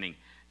understanding.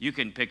 You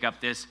can pick up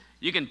this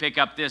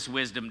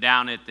wisdom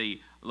down at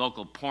the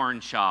local porn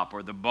shop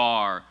or the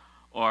bar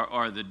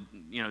or the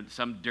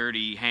some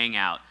dirty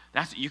hangout.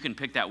 You can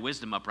pick that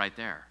wisdom up right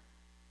there.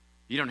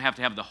 You don't have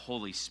to have the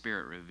Holy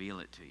Spirit reveal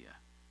it to you.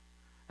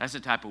 That's the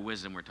type of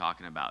wisdom we're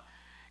talking about.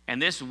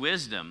 And this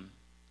wisdom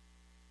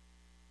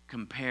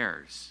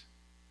compares,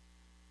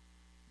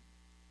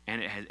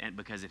 and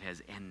because it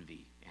has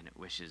envy, and it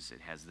wishes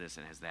it has this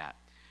and has that.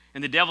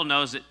 And the devil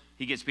knows that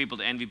he gets people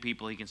to envy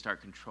people, he can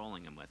start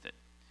controlling them with it.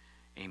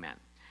 Amen.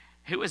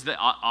 Who is the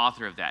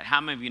author of that?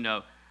 How many of you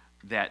know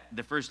that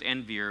the first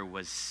envier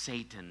was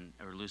Satan,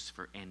 or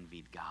Lucifer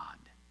envied God?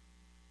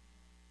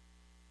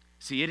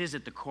 See, it is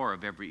at the core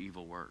of every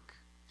evil work.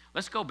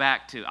 Let's go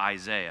back to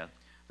Isaiah,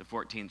 the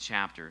 14th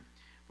chapter,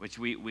 which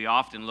we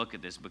often look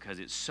at this because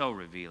it's so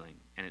revealing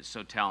and it's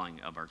so telling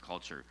of our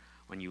culture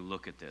when you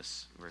look at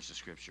this verse of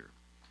Scripture.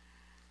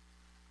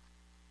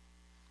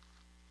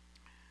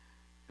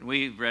 And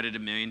we've read it a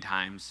million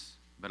times,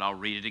 but I'll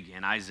read it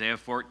again. Isaiah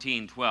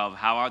 14:12.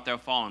 How art thou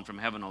fallen from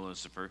heaven, O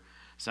Lucifer,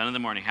 son of the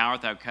morning? How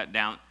art thou cut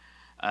down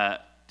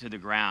to the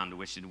ground,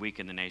 which did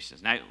weaken the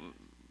nations? Now,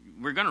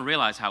 we're going to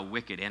realize how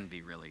wicked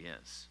envy really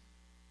is.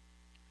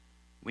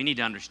 We need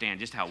to understand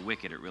just how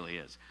wicked it really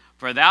is.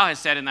 For thou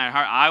hast said in thy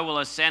heart, I will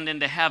ascend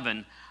into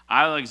heaven.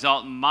 I will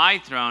exalt my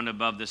throne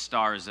above the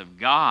stars of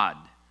God.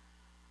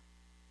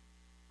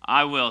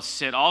 I will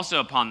sit also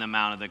upon the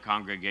mount of the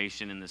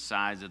congregation in the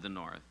sides of the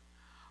north.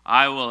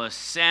 I will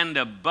ascend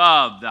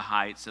above the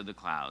heights of the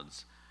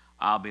clouds.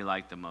 I'll be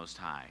like the Most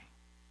High.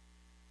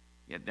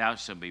 yet thou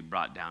shalt be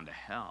brought down to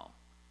hell,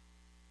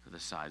 to the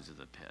sides of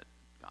the pit,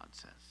 God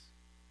says.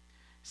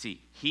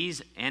 See,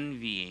 he's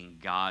envying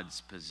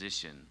God's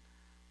position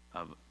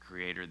of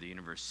creator of the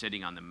universe,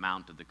 sitting on the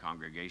mount of the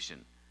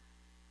congregation,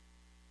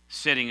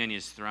 sitting in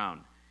his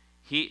throne.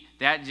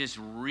 That just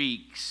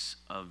reeks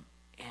of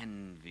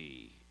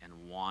envy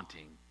and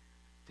wanting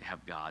to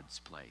have God's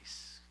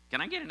place.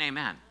 Can I get an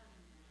amen?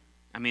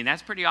 I mean,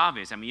 that's pretty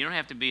obvious. I mean, you don't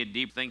have to be a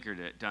deep thinker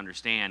to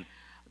understand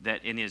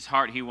that in his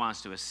heart he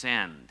wants to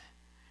ascend.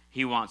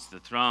 He wants the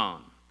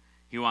throne.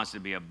 He wants to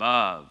be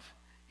above.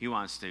 He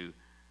wants to,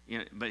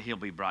 but he'll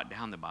be brought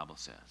down, the Bible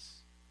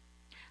says.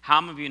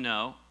 How many of you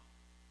know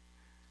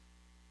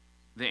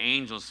the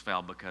angels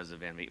fell because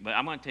of envy? But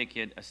I'm going to take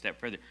you a step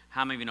further.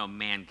 How many of you know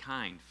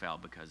mankind fell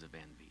because of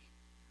envy?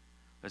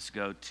 Let's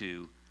go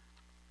to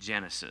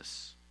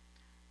Genesis,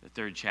 the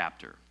 3rd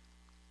chapter.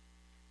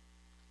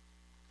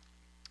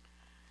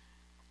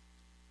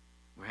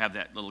 We have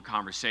that little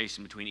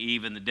conversation between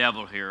Eve and the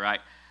devil here, right?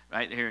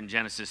 Right here in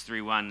Genesis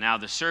 3:1. Now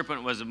the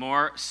serpent was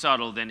more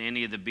subtle than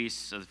any of the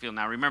beasts of the field.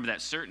 Now remember,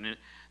 that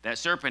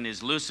serpent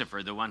is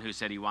Lucifer, the one who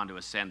said he wanted to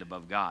ascend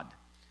above God,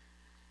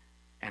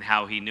 and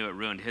how he knew it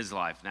ruined his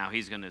life. Now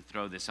he's going to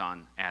throw this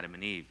on Adam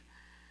and Eve.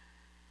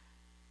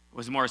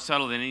 Was more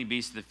subtle than any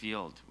beast of the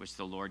field, which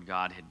the Lord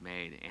God had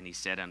made. And he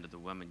said unto the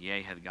woman,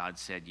 Yea, hath God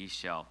said, Ye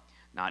shall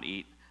not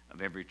eat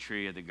of every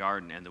tree of the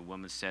garden. And the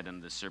woman said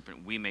unto the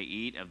serpent, We may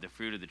eat of the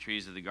fruit of the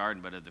trees of the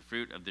garden, but of the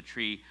fruit of the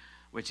tree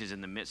which is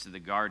in the midst of the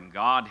garden,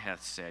 God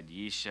hath said,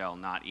 Ye shall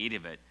not eat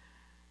of it,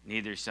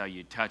 neither shall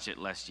you touch it,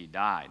 lest ye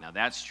die. Now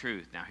that's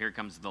truth. Now here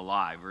comes the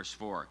lie, verse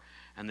 4.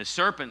 And the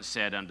serpent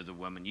said unto the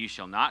woman, You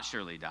shall not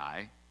surely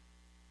die.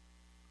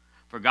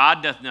 For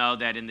God doth know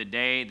that in the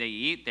day they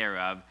eat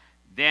thereof,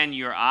 then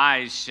your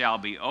eyes shall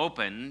be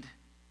opened,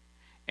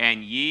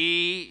 and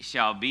ye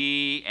shall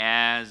be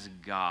as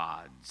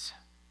gods,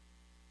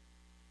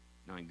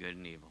 knowing good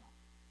and evil.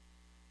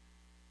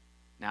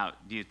 Now,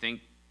 do you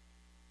think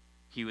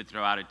he would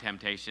throw out a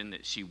temptation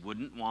that she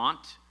wouldn't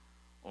want?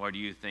 Or do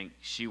you think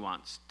she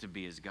wants to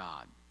be as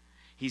God?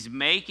 He's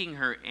making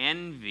her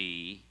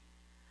envy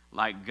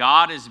like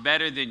God is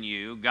better than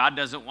you. God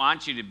doesn't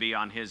want you to be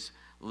on his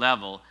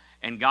level.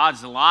 And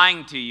God's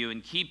lying to you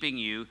and keeping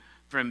you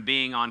from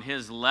being on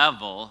his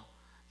level.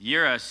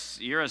 You're a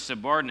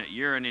subordinate.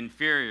 You're an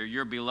inferior.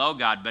 You're below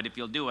God. But if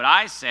you'll do what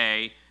I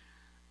say,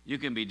 you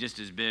can be just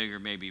as big or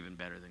maybe even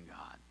better than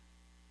God.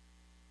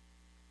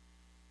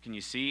 Can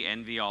you see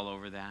envy all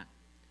over that?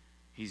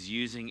 He's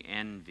using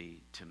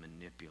envy to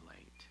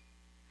manipulate.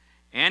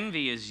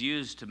 Envy is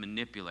used to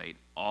manipulate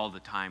all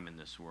the time in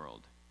this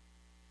world.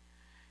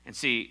 And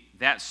see,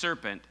 that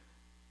serpent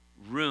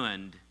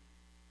ruined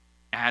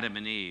Adam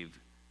and Eve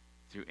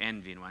through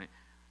envy. And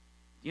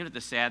you know what the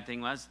sad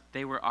thing was?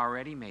 They were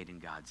already made in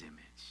God's image.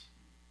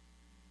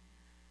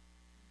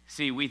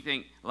 See, we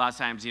think a lot of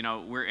times,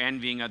 we're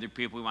envying other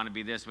people. We want to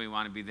be this, we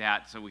want to be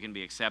that, so we can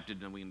be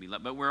accepted and we can be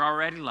loved. But we're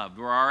already loved.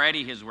 We're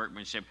already his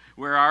workmanship.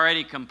 We're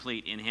already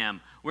complete in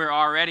him. We're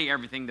already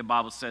everything the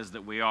Bible says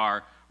that we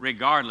are,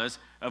 regardless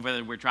of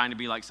whether we're trying to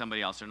be like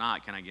somebody else or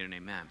not. Can I get an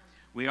amen?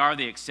 We are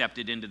the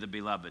accepted into the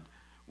beloved.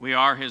 We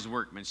are his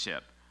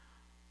workmanship.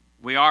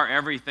 We are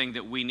everything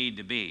that we need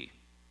to be.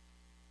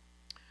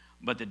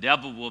 But the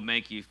devil will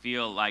make you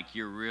feel like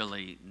you're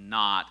really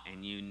not,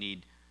 and you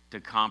need to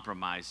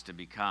compromise to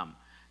become.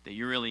 That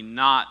you're really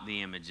not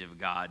the image of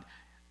God.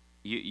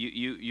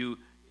 You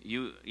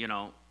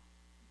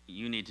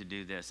need to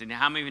do this. And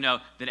how many of you know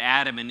that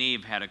Adam and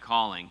Eve had a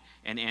calling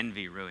and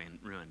envy ruined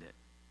it?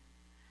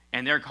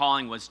 And their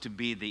calling was to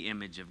be the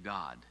image of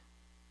God.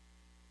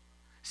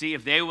 See,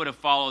 if they would have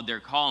followed their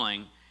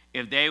calling,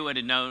 if they would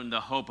have known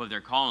the hope of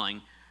their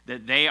calling,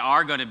 that they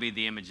are going to be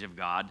the image of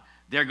God,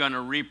 they're going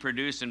to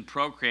reproduce and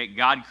procreate.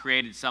 God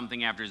created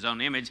something after his own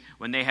image.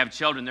 When they have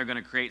children, they're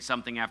going to create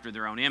something after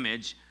their own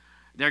image.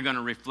 They're going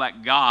to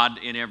reflect God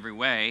in every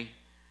way.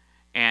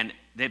 And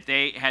if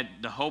they had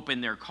the hope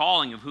in their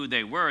calling of who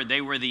they were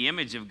the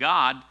image of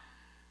God,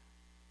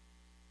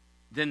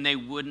 then they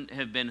wouldn't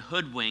have been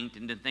hoodwinked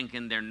into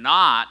thinking they're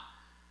not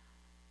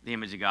the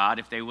image of God.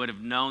 If they would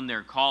have known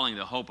their calling,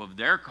 the hope of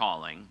their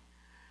calling,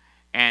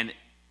 and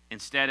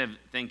instead of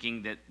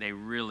thinking that they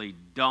really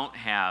don't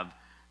have,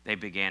 they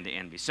began to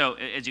envy. So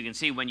as you can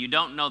see, when you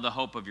don't know the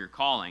hope of your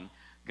calling,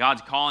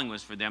 God's calling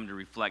was for them to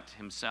reflect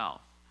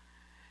himself.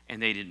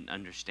 And they didn't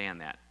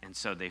understand that. And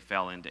so they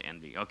fell into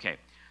envy. Okay,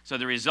 so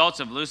the results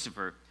of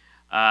Lucifer,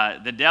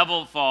 the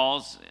devil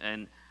falls,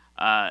 and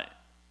a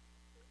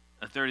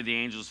third of the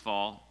angels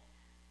fall.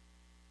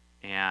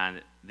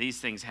 And these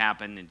things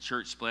happen in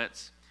church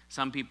splits.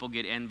 Some people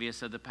get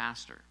envious of the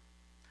pastor.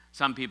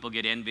 Some people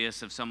get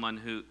envious of someone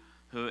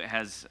who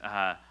has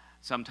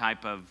some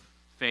type of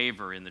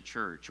favor in the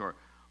church, or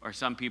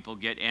some people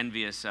get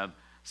envious of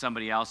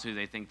somebody else who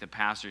they think the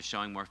pastor is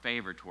showing more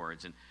favor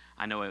towards. And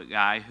I know a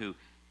guy who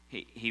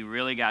he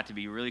really got to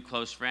be a really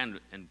close friend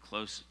and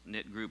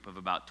close-knit group of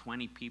about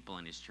 20 people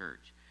in his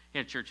church. He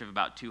had a church of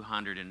about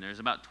 200, and there's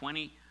about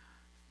 20,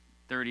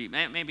 30,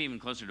 maybe even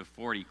closer to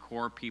 40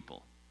 core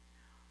people.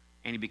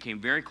 And he became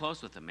very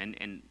close with them.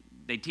 And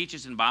they teach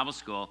us in Bible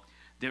school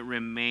that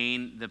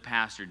remain the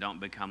pastor, don't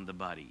become the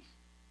buddy.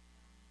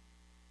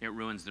 It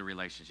ruins the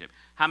relationship.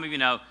 How many of you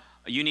know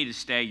you need to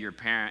stay your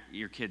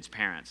kids'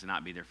 parents and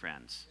not be their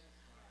friends?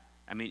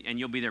 I mean, and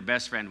you'll be their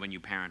best friend when you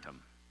parent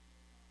them.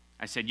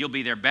 I said, you'll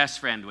be their best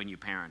friend when you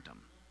parent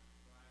them.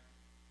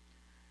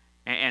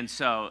 And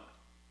so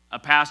a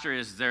pastor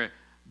is their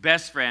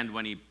best friend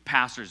when he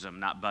pastors them,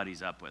 not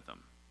buddies up with them.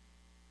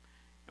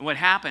 And what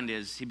happened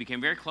is he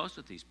became very close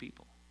with these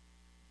people.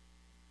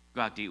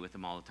 Go out to eat with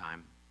them all the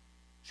time.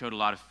 Showed a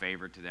lot of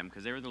favor to them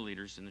because they were the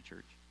leaders in the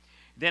church.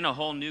 Then a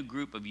whole new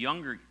group of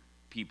younger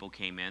people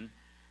came in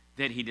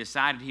that he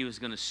decided he was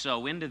going to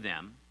sow into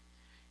them.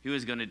 He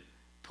was going to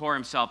pour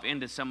himself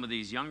into some of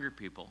these younger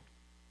people.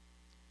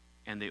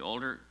 And the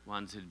older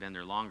ones who had been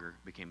there longer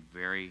became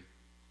very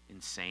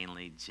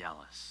insanely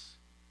jealous.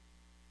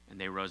 And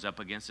they rose up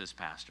against this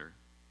pastor.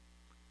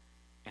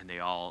 And they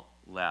all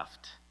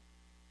left.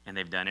 And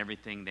they've done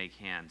everything they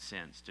can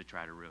since to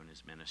try to ruin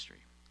his ministry.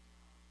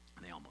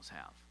 And they almost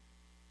have.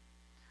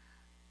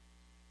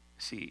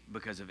 See,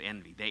 because of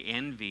envy. They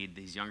envied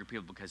these younger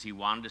people because he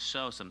wanted to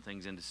sow some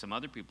things into some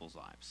other people's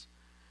lives.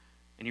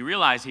 And he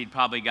realized he'd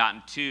probably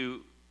gotten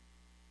too,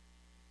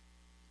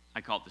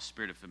 I call it the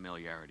spirit of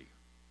familiarity.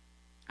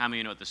 How many of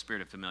you know what the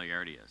spirit of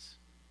familiarity is?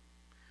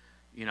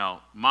 You know,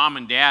 mom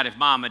and dad, if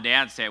mom and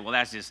dad say, well,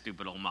 that's just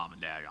stupid old mom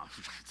and dad.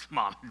 It's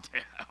mom and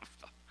dad.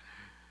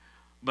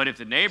 But if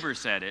the neighbor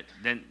said it,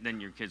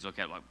 then your kids look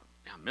at it like,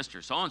 yeah,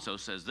 Mr. So-and-so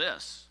says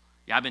this.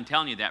 Yeah, I've been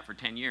telling you that for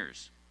 10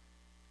 years.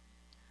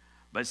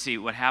 But see,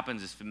 what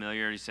happens is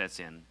familiarity sets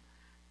in.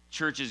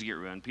 Churches get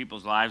ruined.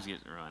 People's lives get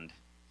ruined.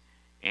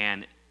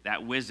 And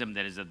that wisdom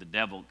that is of the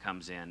devil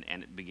comes in,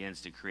 and it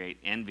begins to create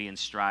envy and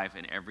strife,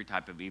 and every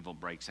type of evil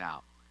breaks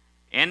out.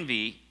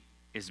 Envy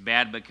is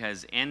bad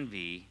because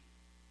envy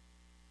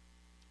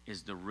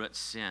is the root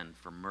sin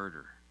for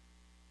murder.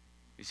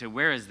 You say,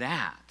 where is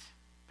that,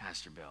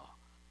 Pastor Bill?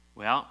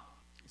 Well,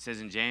 it says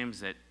in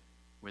James that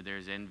where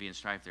there's envy and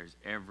strife, there's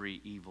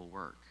every evil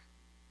work.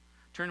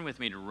 Turn with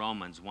me to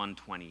Romans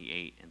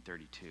 1:28 and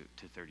 32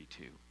 to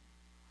 32.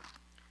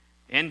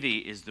 Envy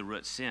is the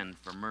root sin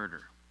for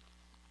murder.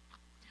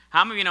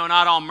 How many of you know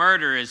not all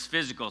murder is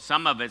physical?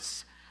 Some of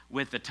it's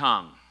with the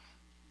tongue.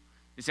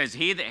 It says,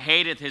 he that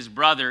hateth his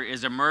brother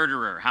is a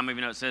murderer. How many of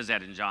you know it says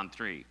that in John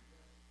 3?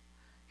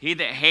 He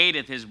that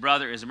hateth his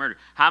brother is a murderer.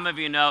 How many of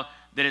you know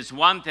that it's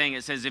one thing,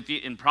 it says,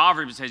 in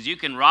Proverbs, it says you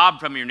can rob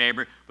from your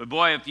neighbor, but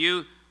boy, if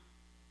you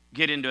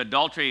get into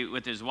adultery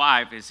with his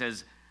wife, it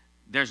says,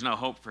 there's no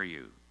hope for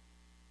you.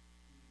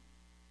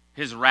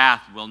 His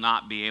wrath will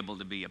not be able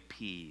to be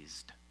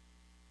appeased.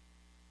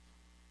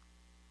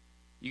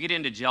 You get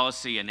into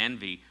jealousy and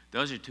envy,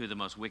 those are two of the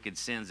most wicked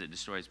sins that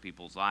destroys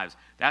people's lives.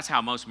 That's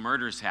how most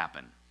murders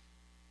happen,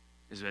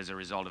 is as a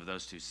result of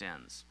those two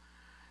sins.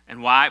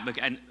 And why?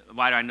 And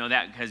why do I know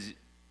that? Because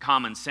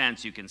common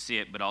sense, you can see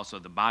it, but also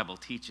the Bible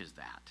teaches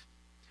that.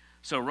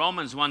 So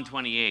Romans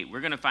 1:28,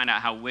 we're going to find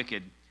out how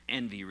wicked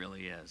envy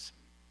really is.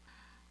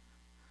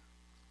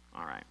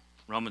 All right.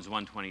 Romans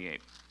 1:28.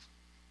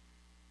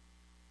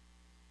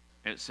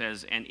 It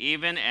says, and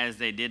even as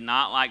they did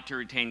not like to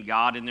retain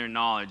God in their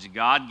knowledge,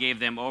 God gave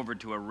them over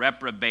to a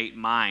reprobate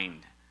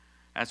mind.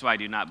 That's why I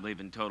do not believe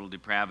in total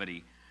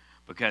depravity,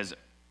 because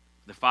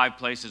the 5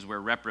 places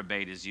where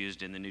reprobate is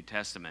used in the New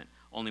Testament,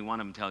 only one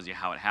of them tells you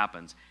how it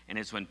happens, and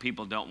it's when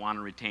people don't want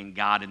to retain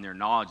God in their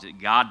knowledge that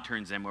God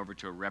turns them over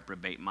to a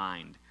reprobate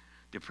mind.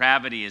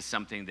 Depravity is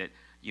something that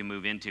you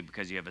move into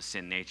because you have a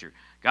sin nature.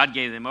 God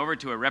gave them over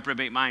to a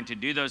reprobate mind to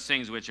do those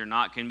things which are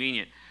not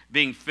convenient,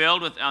 being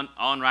filled with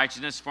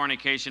unrighteousness,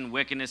 fornication,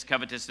 wickedness,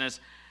 covetousness,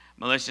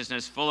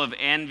 maliciousness, full of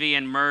envy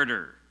and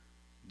murder,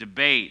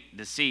 debate,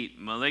 deceit,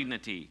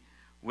 malignity,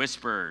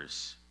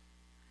 whisperers,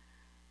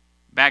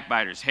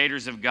 backbiters,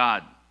 haters of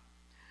God.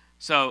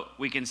 So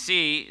we can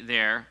see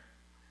there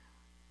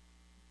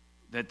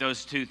that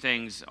those two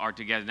things are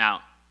together.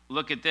 Now,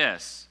 look at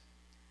this.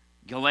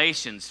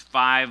 Galatians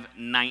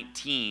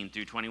 5:19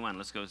 through 21.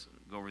 Let's go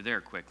over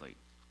there quickly.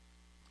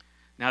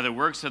 Now the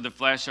works of the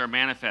flesh are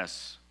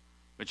manifest,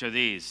 which are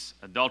these: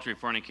 adultery,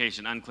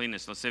 fornication,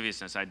 uncleanness,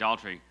 lasciviousness,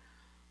 idolatry,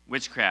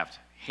 witchcraft,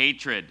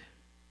 hatred,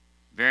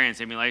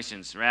 variance,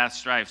 emulations, wrath,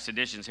 strife,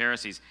 seditions,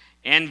 heresies,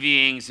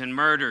 envyings, and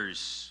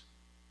murders.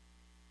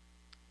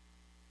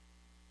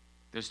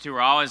 Those two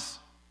are always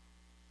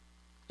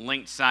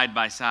linked side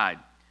by side.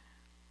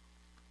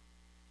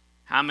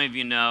 How many of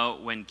you know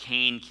when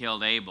Cain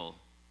killed Abel,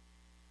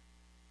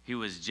 he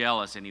was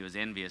jealous and he was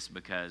envious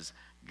because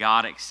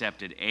God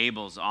accepted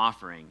Abel's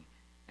offering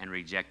and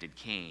rejected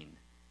Cain?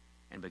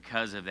 And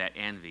because of that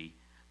envy,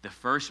 the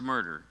first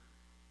murder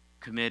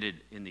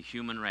committed in the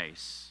human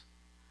race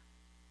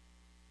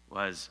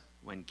was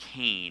when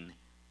Cain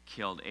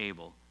killed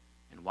Abel.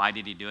 And why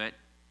did he do it?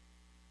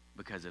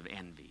 Because of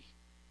envy.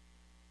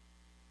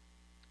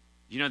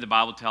 You know the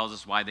Bible tells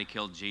us why they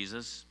killed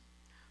Jesus?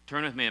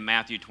 Turn with me to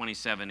Matthew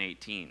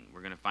 27:18. We're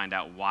going to find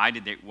out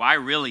why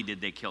really did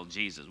they kill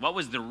Jesus? What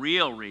was the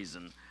real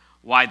reason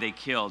why they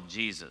killed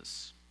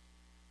Jesus?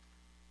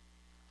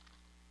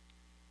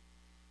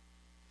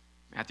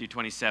 Matthew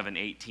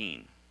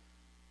 27:18.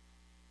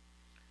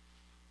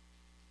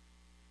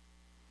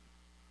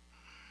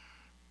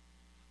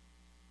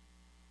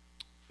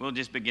 We'll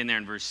just begin there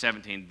in verse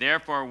 17.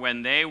 Therefore,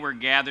 when they were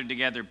gathered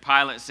together,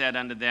 Pilate said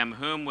unto them,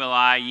 Whom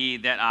will ye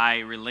that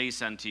I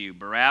release unto you,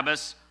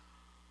 Barabbas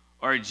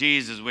or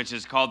Jesus, which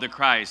is called the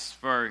Christ?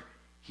 For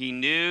he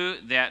knew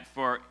that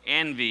for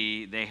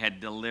envy they had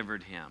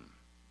delivered him.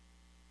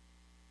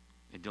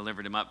 They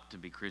delivered him up to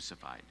be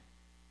crucified.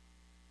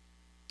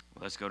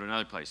 Well, let's go to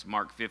another place,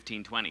 Mark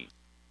 15:20.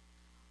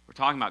 We're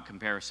talking about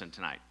comparison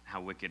tonight,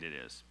 how wicked it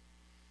is.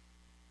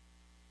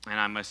 And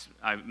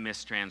I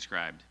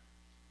mistranscribed.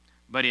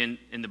 But in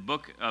the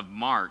book of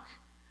Mark,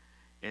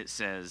 it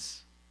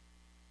says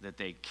that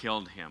they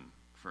killed him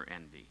for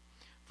envy.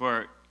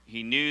 For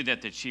he knew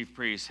that the chief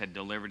priests had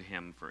delivered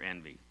him for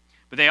envy.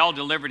 But they all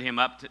delivered him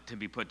up to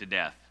be put to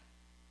death.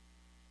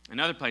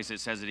 Another place it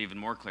says it even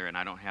more clear, and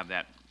I don't have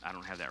that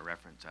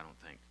reference, I don't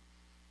think.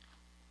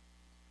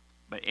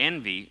 But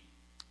envy,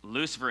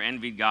 Lucifer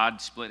envied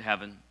God, split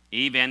heaven.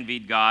 Eve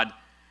envied God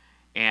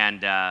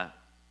and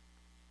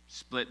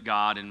split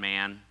God and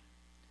man.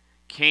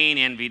 Cain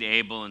envied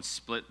Abel and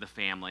split the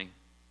family.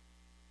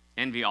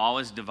 Envy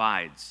always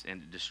divides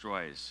and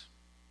destroys.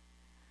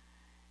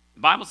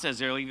 The Bible says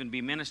there will even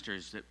be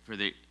ministers that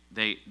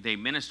they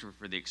minister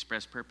for the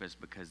express purpose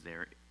because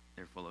they're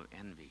full of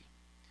envy.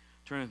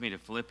 Turn with me to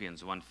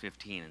Philippians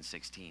 1:15 and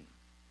 16.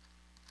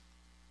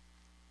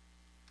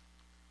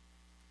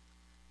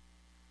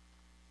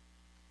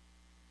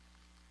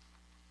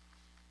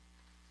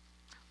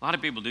 A lot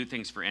of people do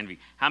things for envy.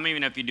 How many of you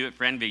know if you do it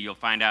for envy, you'll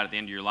find out at the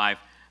end of your life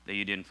that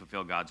you didn't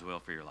fulfill God's will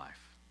for your life?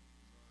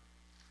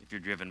 If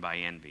you're driven by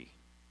envy.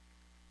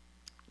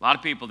 A lot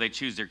of people, they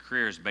choose their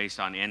careers based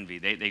on envy.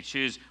 They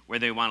choose where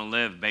they want to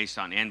live based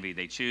on envy.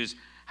 They choose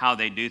how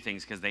they do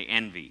things because they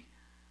envy.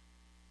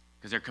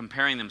 Because they're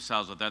comparing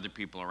themselves with other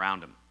people around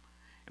them.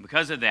 And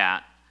because of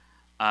that,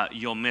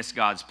 you'll miss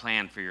God's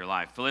plan for your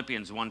life.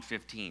 Philippians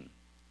 1:15.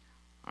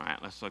 All right,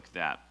 let's look at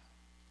that.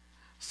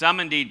 Some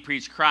indeed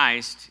preach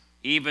Christ,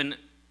 even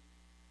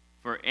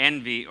for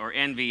envy or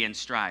envy and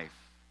strife.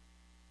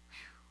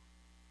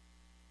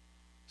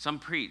 Some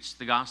preach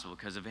the gospel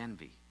because of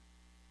envy.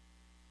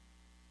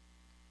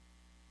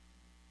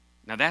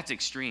 Now that's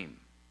extreme.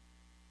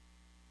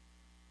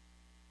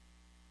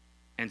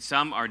 And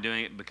some are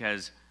doing it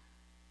because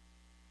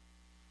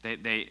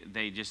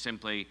they just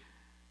simply,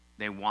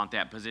 they want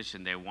that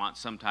position. They want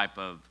some type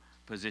of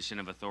position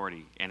of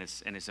authority, and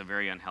it's a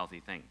very unhealthy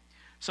thing.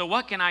 So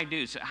what can I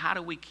do? So how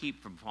do we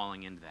keep from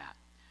falling into that?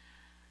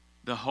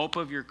 The hope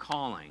of your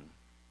calling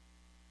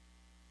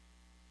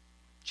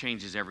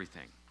changes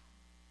everything.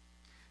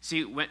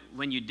 See,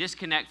 when you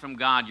disconnect from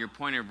God, your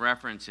point of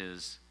reference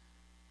is,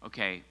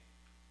 okay,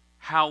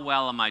 how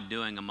well am I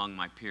doing among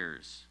my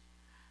peers?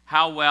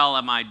 How well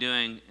am I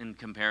doing in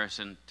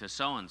comparison to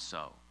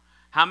so-and-so?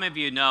 How many of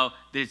you know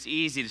that it's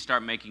easy to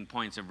start making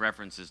points of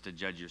references to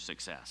judge your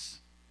success?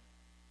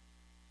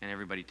 And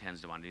everybody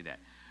tends to want to do that.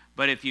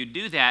 But if you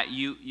do that,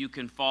 you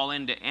can fall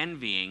into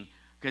envying,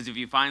 because if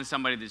you find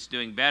somebody that's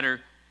doing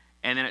better,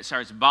 and then it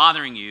starts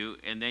bothering you,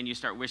 and then you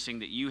start wishing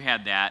that you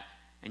had that,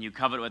 and you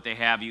covet what they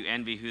have, you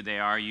envy who they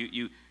are,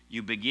 you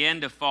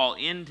begin to fall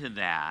into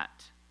that,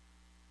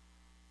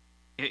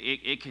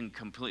 it can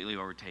completely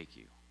overtake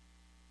you.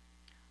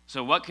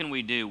 So what can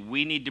we do?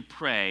 We need to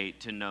pray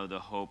to know the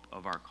hope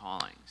of our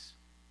callings.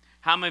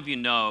 How many of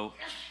you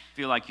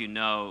feel like you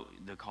know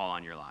the call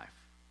on your life?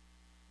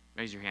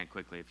 Raise your hand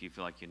quickly if you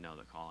feel like you know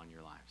the call on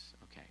your lives.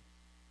 Okay.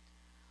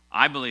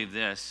 I believe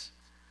this,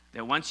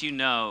 that once you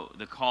know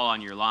the call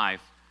on your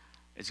life,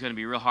 it's going to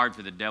be real hard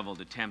for the devil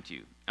to tempt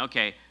you.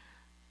 Okay,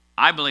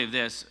 I believe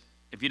this.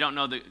 If you don't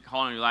know the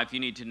call on your life, you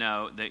need to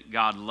know that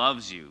God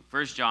loves you.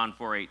 1 John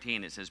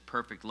 4:18, it says,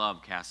 perfect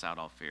love casts out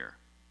all fear.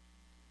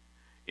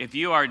 If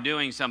you are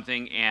doing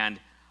something and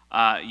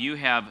you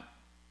have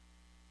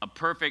a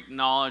perfect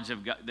knowledge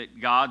of God, that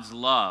God's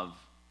love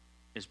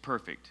is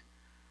perfect,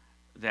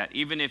 that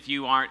even if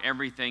you aren't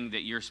everything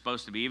that you're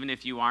supposed to be, even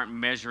if you aren't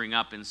measuring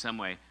up in some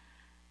way,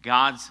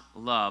 God's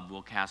love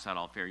will cast out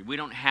all fear. We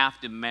don't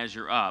have to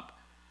measure up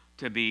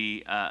to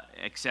be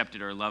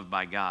accepted or loved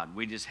by God.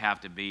 We just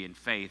have to be in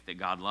faith that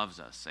God loves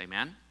us.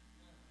 Amen?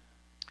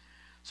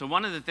 So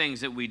one of the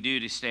things that we do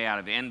to stay out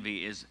of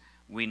envy is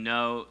we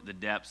know the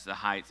depths, the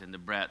height, and the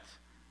breadth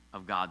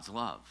of God's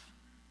love.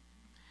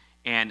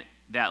 And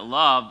that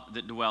love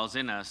that dwells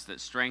in us, that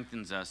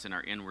strengthens us in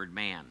our inward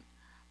man.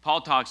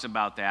 Paul talks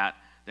about that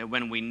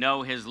when we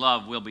know his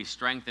love, we'll be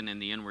strengthened in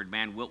the inward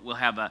man. We'll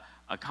have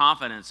a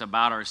confidence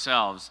about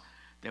ourselves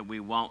that we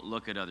won't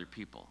look at other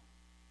people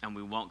and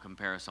we won't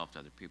compare ourselves to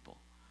other people.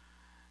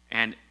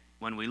 And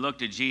when we look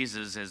to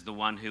Jesus as the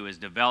one who's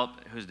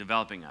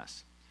developing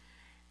us.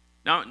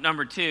 Now,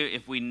 number two,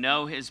 if we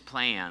know his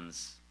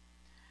plans,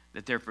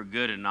 that they're for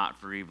good and not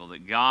for evil,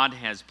 that God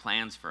has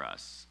plans for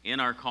us in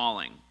our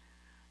calling.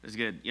 It's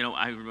good.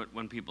 I heard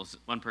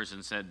one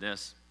person said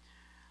this,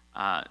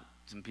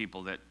 some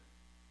people that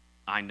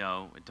I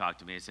know and talked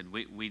to me. They said,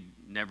 we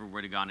never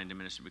would have gone into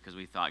ministry because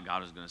we thought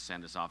God was going to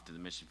send us off to the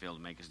mission field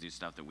and make us do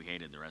stuff that we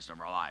hated the rest of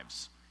our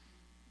lives.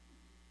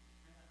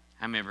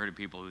 How many have heard of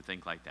people who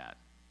think like that?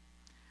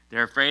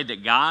 They're afraid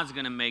that God's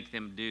going to make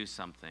them do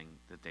something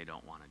that they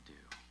don't want to do.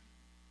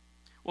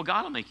 Well,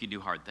 God will make you do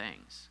hard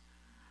things.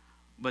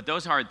 But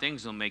those hard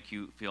things will make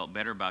you feel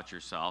better about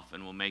yourself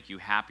and will make you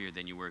happier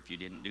than you were if you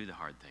didn't do the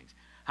hard things.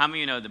 How many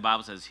of you know the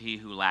Bible says, he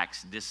who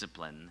lacks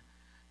discipline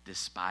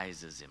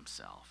despises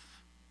himself?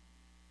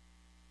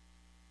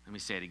 Let me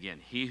say it again.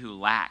 He who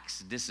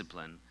lacks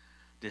discipline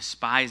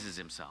despises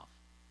himself.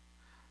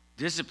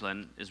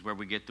 Discipline is where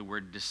we get the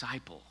word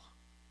disciple.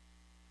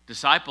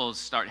 Disciples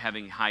start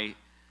having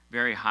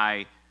very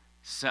high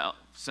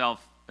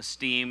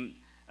self-esteem.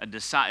 A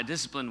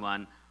disciplined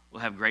one will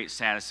have great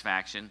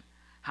satisfaction.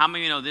 How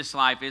many of you know this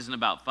life isn't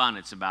about fun,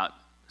 it's about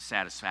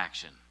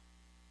satisfaction?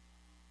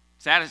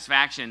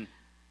 Satisfaction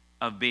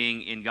of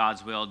being in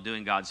God's will,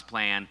 doing God's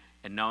plan,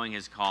 and knowing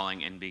his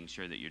calling and being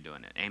sure that you're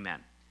doing it. Amen.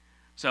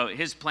 So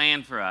his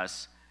plan for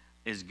us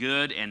is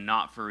good and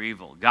not for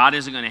evil. God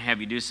isn't going to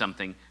have you do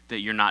something that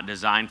you're not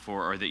designed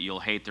for or that you'll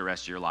hate the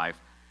rest of your life.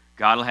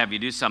 God will have you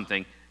do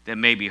something that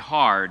may be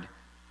hard,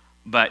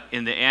 but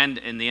in the end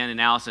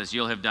analysis,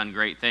 you'll have done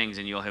great things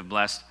and you'll have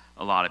blessed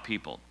a lot of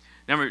people.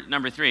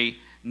 Number 3,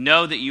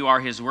 know that you are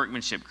his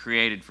workmanship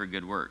created for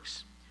good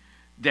works.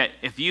 That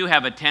if you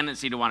have a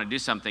tendency to want to do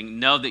something,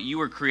 know that you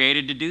were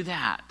created to do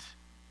that.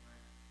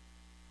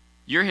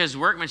 You're his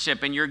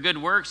workmanship, and your good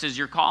works is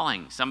your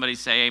calling. Somebody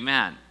say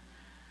amen.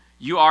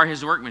 You are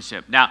his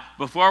workmanship. Now,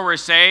 before we're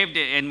saved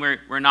and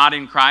we're not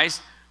in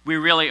Christ, we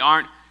really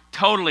aren't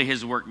totally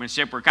his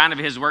workmanship. We're kind of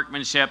his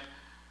workmanship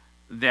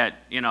that,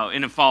 in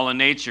a fallen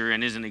nature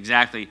and isn't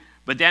exactly.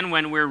 But then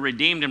when we're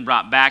redeemed and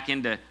brought back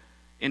into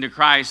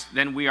Christ,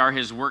 then we are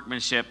his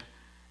workmanship.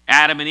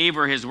 Adam and Eve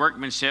were his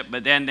workmanship,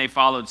 but then they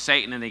followed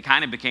Satan and they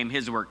kind of became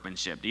his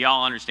workmanship. Do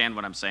y'all understand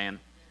what I'm saying?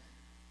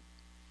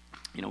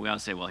 We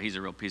always say, well, he's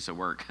a real piece of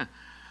work.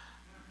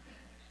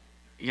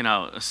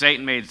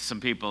 Satan made some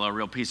people a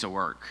real piece of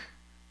work.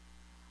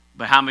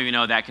 But how many of you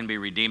know that can be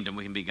redeemed and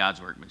we can be God's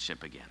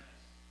workmanship again?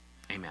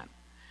 Amen.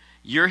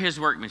 You're his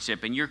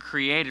workmanship and you're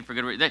created for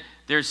good work.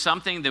 There's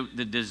something,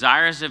 the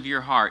desires of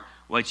your heart,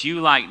 what you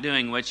like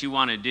doing, what you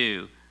want to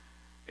do,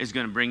 is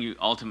going to bring you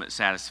ultimate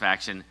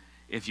satisfaction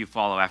if you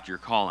follow after your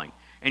calling.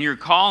 And your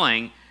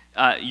calling,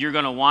 you're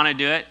going to want to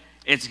do it.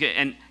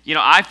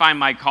 I find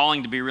my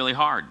calling to be really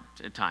hard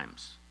at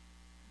times.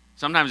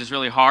 Sometimes it's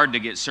really hard to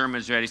get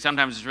sermons ready.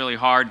 Sometimes it's really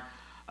hard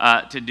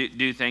to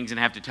do things and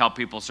have to tell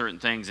people certain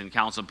things and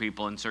counsel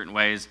people in certain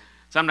ways.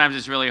 Sometimes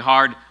it's really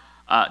hard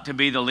to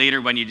be the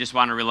leader when you just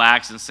want to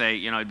relax and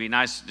say, it'd be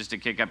nice just to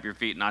kick up your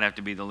feet and not have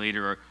to be the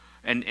leader.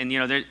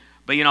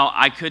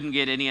 I couldn't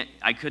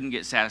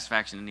get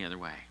satisfaction any other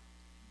way.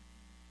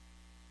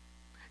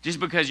 Just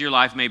because your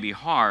life may be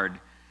hard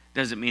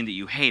doesn't mean that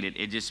you hate it.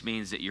 It just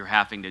means that you're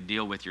having to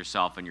deal with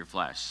yourself and your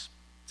flesh.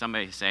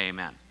 Somebody say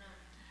amen.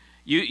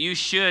 You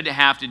should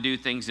have to do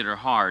things that are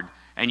hard,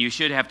 and you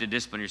should have to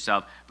discipline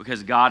yourself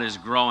because God is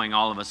growing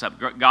all of us up.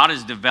 God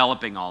is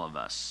developing all of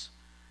us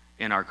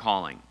in our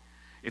calling.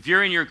 If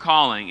you're in your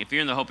calling, if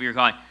you're in the hope of your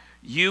calling,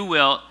 you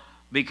will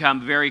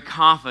become very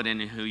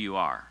confident in who you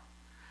are.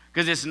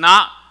 Because it's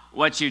not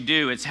what you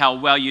do, it's how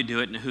well you do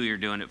it and who you're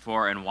doing it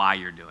for and why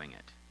you're doing it.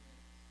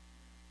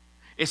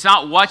 It's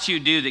not what you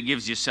do that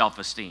gives you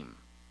self-esteem.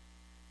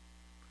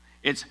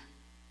 It's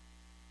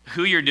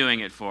who you're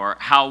doing it for,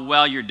 how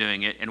well you're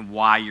doing it, and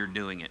why you're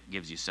doing it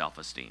gives you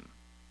self-esteem.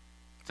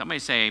 Somebody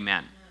say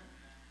amen.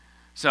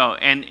 So,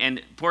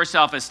 and poor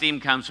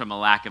self-esteem comes from a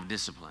lack of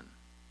discipline.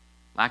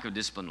 Lack of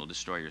discipline will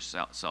destroy your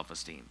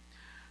self-esteem.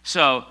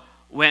 So,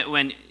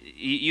 when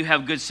you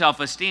have good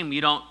self-esteem,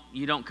 you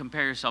don't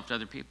compare yourself to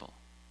other people.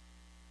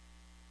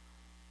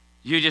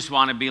 You just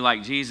want to be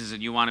like Jesus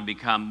and you want to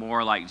become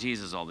more like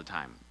Jesus all the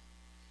time.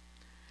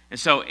 And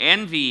so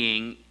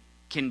envying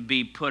can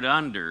be put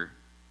under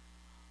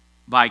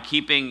by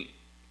keeping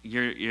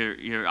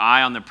your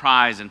eye on the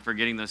prize and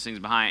forgetting those things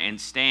behind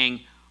and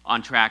staying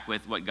on track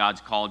with what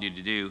God's called you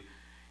to do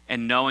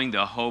and knowing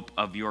the hope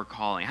of your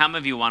calling. How many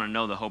of you want to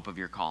know the hope of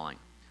your calling?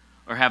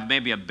 Or have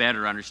maybe a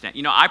better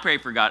understanding? I pray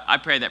for God. I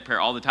pray that prayer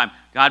all the time.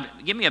 God,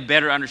 give me a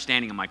better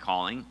understanding of my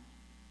calling.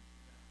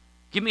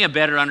 Give me a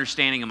better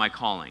understanding of my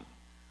calling.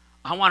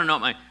 I want to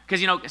know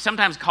because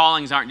sometimes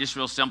callings aren't just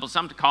real simple.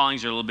 Some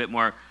callings are a little bit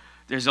more,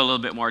 there's a little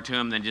bit more to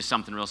them than just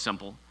something real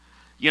simple.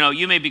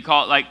 You may be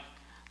called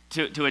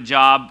to a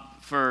job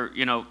for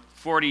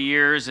 40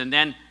 years, and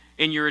then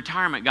in your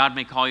retirement, God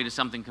may call you to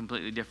something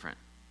completely different.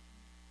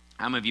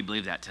 How many of you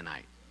believe that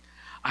tonight?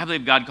 I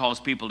believe God calls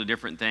people to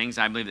different things.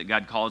 I believe that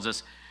God calls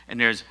us, and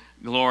there's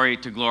glory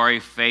to glory,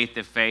 faith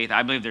to faith.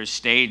 I believe there's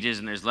stages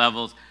and there's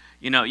levels.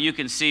 You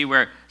can see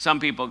where some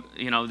people,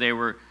 they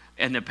were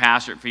in the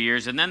pastorate for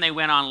years, and then they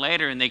went on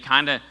later, and they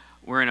kind of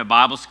were in a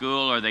Bible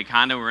school, or they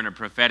kind of were in a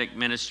prophetic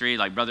ministry,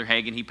 like Brother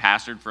Hagin. He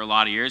pastored for a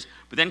lot of years,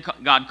 but then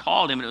God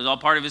called him, and it was all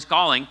part of his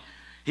calling.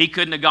 He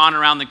couldn't have gone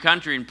around the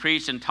country and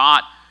preached and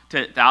taught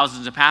to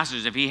thousands of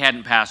pastors if he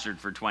hadn't pastored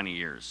for 20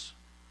 years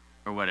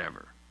or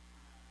whatever.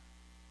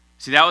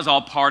 See, that was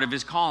all part of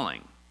his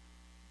calling.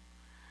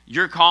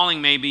 Your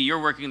calling may be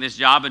you're working this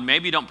job and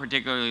maybe you don't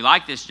particularly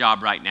like this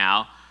job right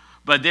now,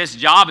 but this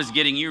job is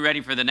getting you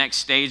ready for the next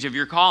stage of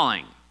your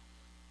calling.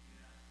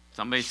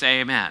 Somebody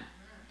say amen.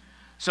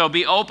 So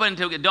be open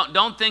to it.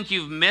 Don't think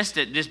you've missed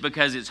it just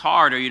because it's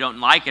hard or you don't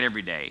like it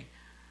every day.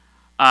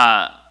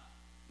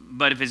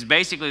 But if it's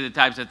basically the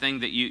types of thing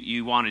that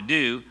you want to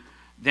do,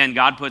 then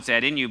God puts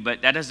that in you,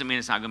 but that doesn't mean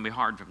it's not going to be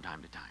hard from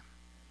time to time.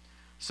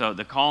 So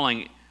the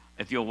calling,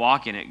 if you'll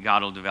walk in it,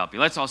 God will develop you.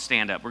 Let's all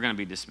stand up. We're going to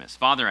be dismissed.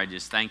 Father, I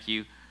just thank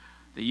you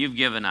that you've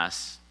given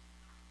us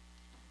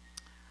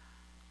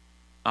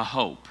a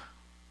hope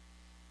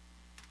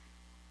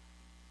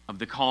of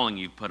the calling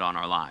you've put on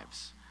our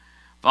lives.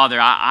 Father,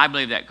 I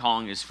believe that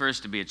calling is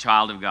first to be a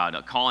child of God.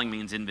 A calling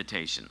means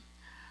invitation.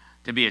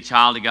 To be a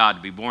child of God,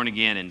 to be born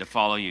again, and to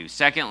follow you.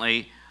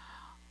 Secondly,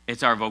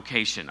 it's our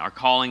vocation. Our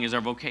calling is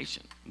our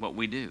vocation, what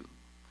we do.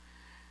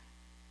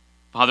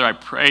 Father, I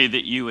pray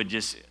that you would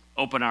just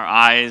open our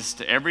eyes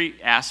to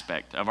every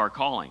aspect of our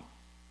calling.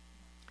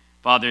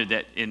 Father,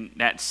 that in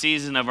that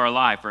season of our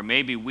life, or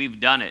maybe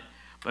we've done it,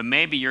 but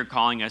maybe you're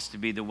calling us to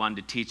be the one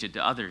to teach it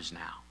to others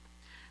now.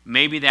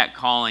 Maybe that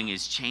calling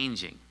is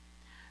changing.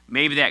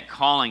 Maybe that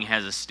calling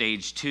has a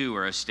stage 2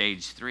 or a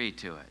stage 3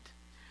 to it.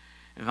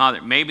 And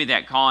Father, maybe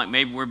that calling,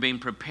 maybe we're being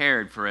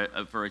prepared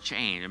for a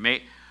change.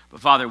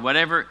 But Father,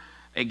 whatever,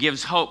 it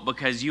gives hope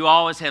because you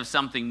always have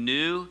something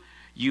new.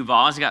 You've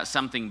always got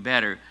something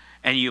better.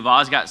 And you've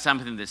always got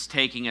something that's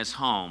taking us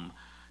home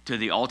to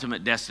the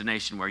ultimate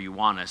destination where you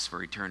want us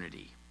for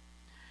eternity.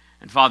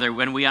 And Father,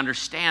 when we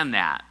understand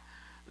that,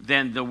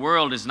 then the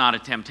world is not a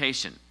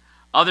temptation.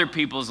 Other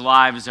people's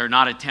lives are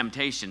not a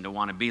temptation to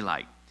want to be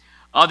like.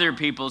 Other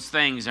people's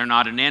things are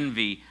not an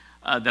envy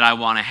that I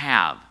want to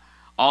have.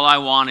 All I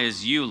want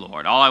is you,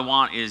 Lord. All I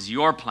want is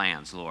your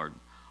plans, Lord.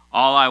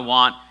 All I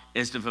want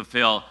is to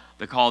fulfill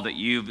the call that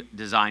you've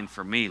designed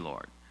for me,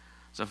 Lord.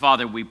 So,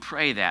 Father, we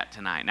pray that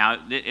tonight.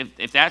 Now,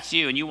 if that's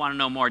you and you want to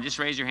know more, just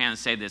raise your hand and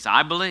say this.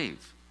 I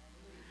believe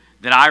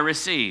that I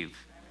receive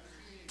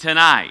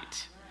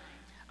tonight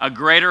a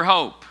greater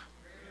hope,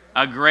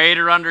 a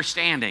greater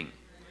understanding,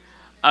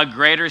 a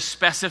greater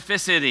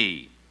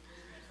specificity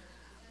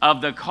of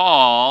the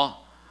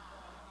call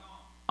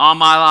on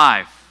my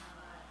life.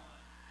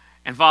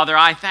 And Father,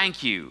 I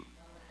thank you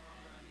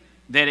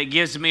that it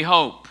gives me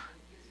hope.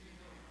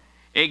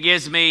 It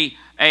gives me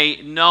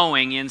a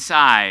knowing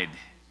inside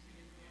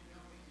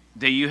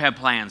that you have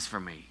plans for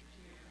me.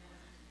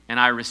 And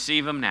I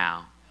receive them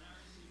now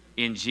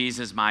in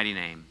Jesus' mighty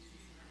name.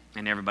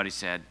 And everybody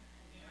said,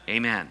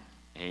 amen.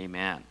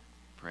 Amen.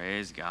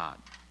 Praise God.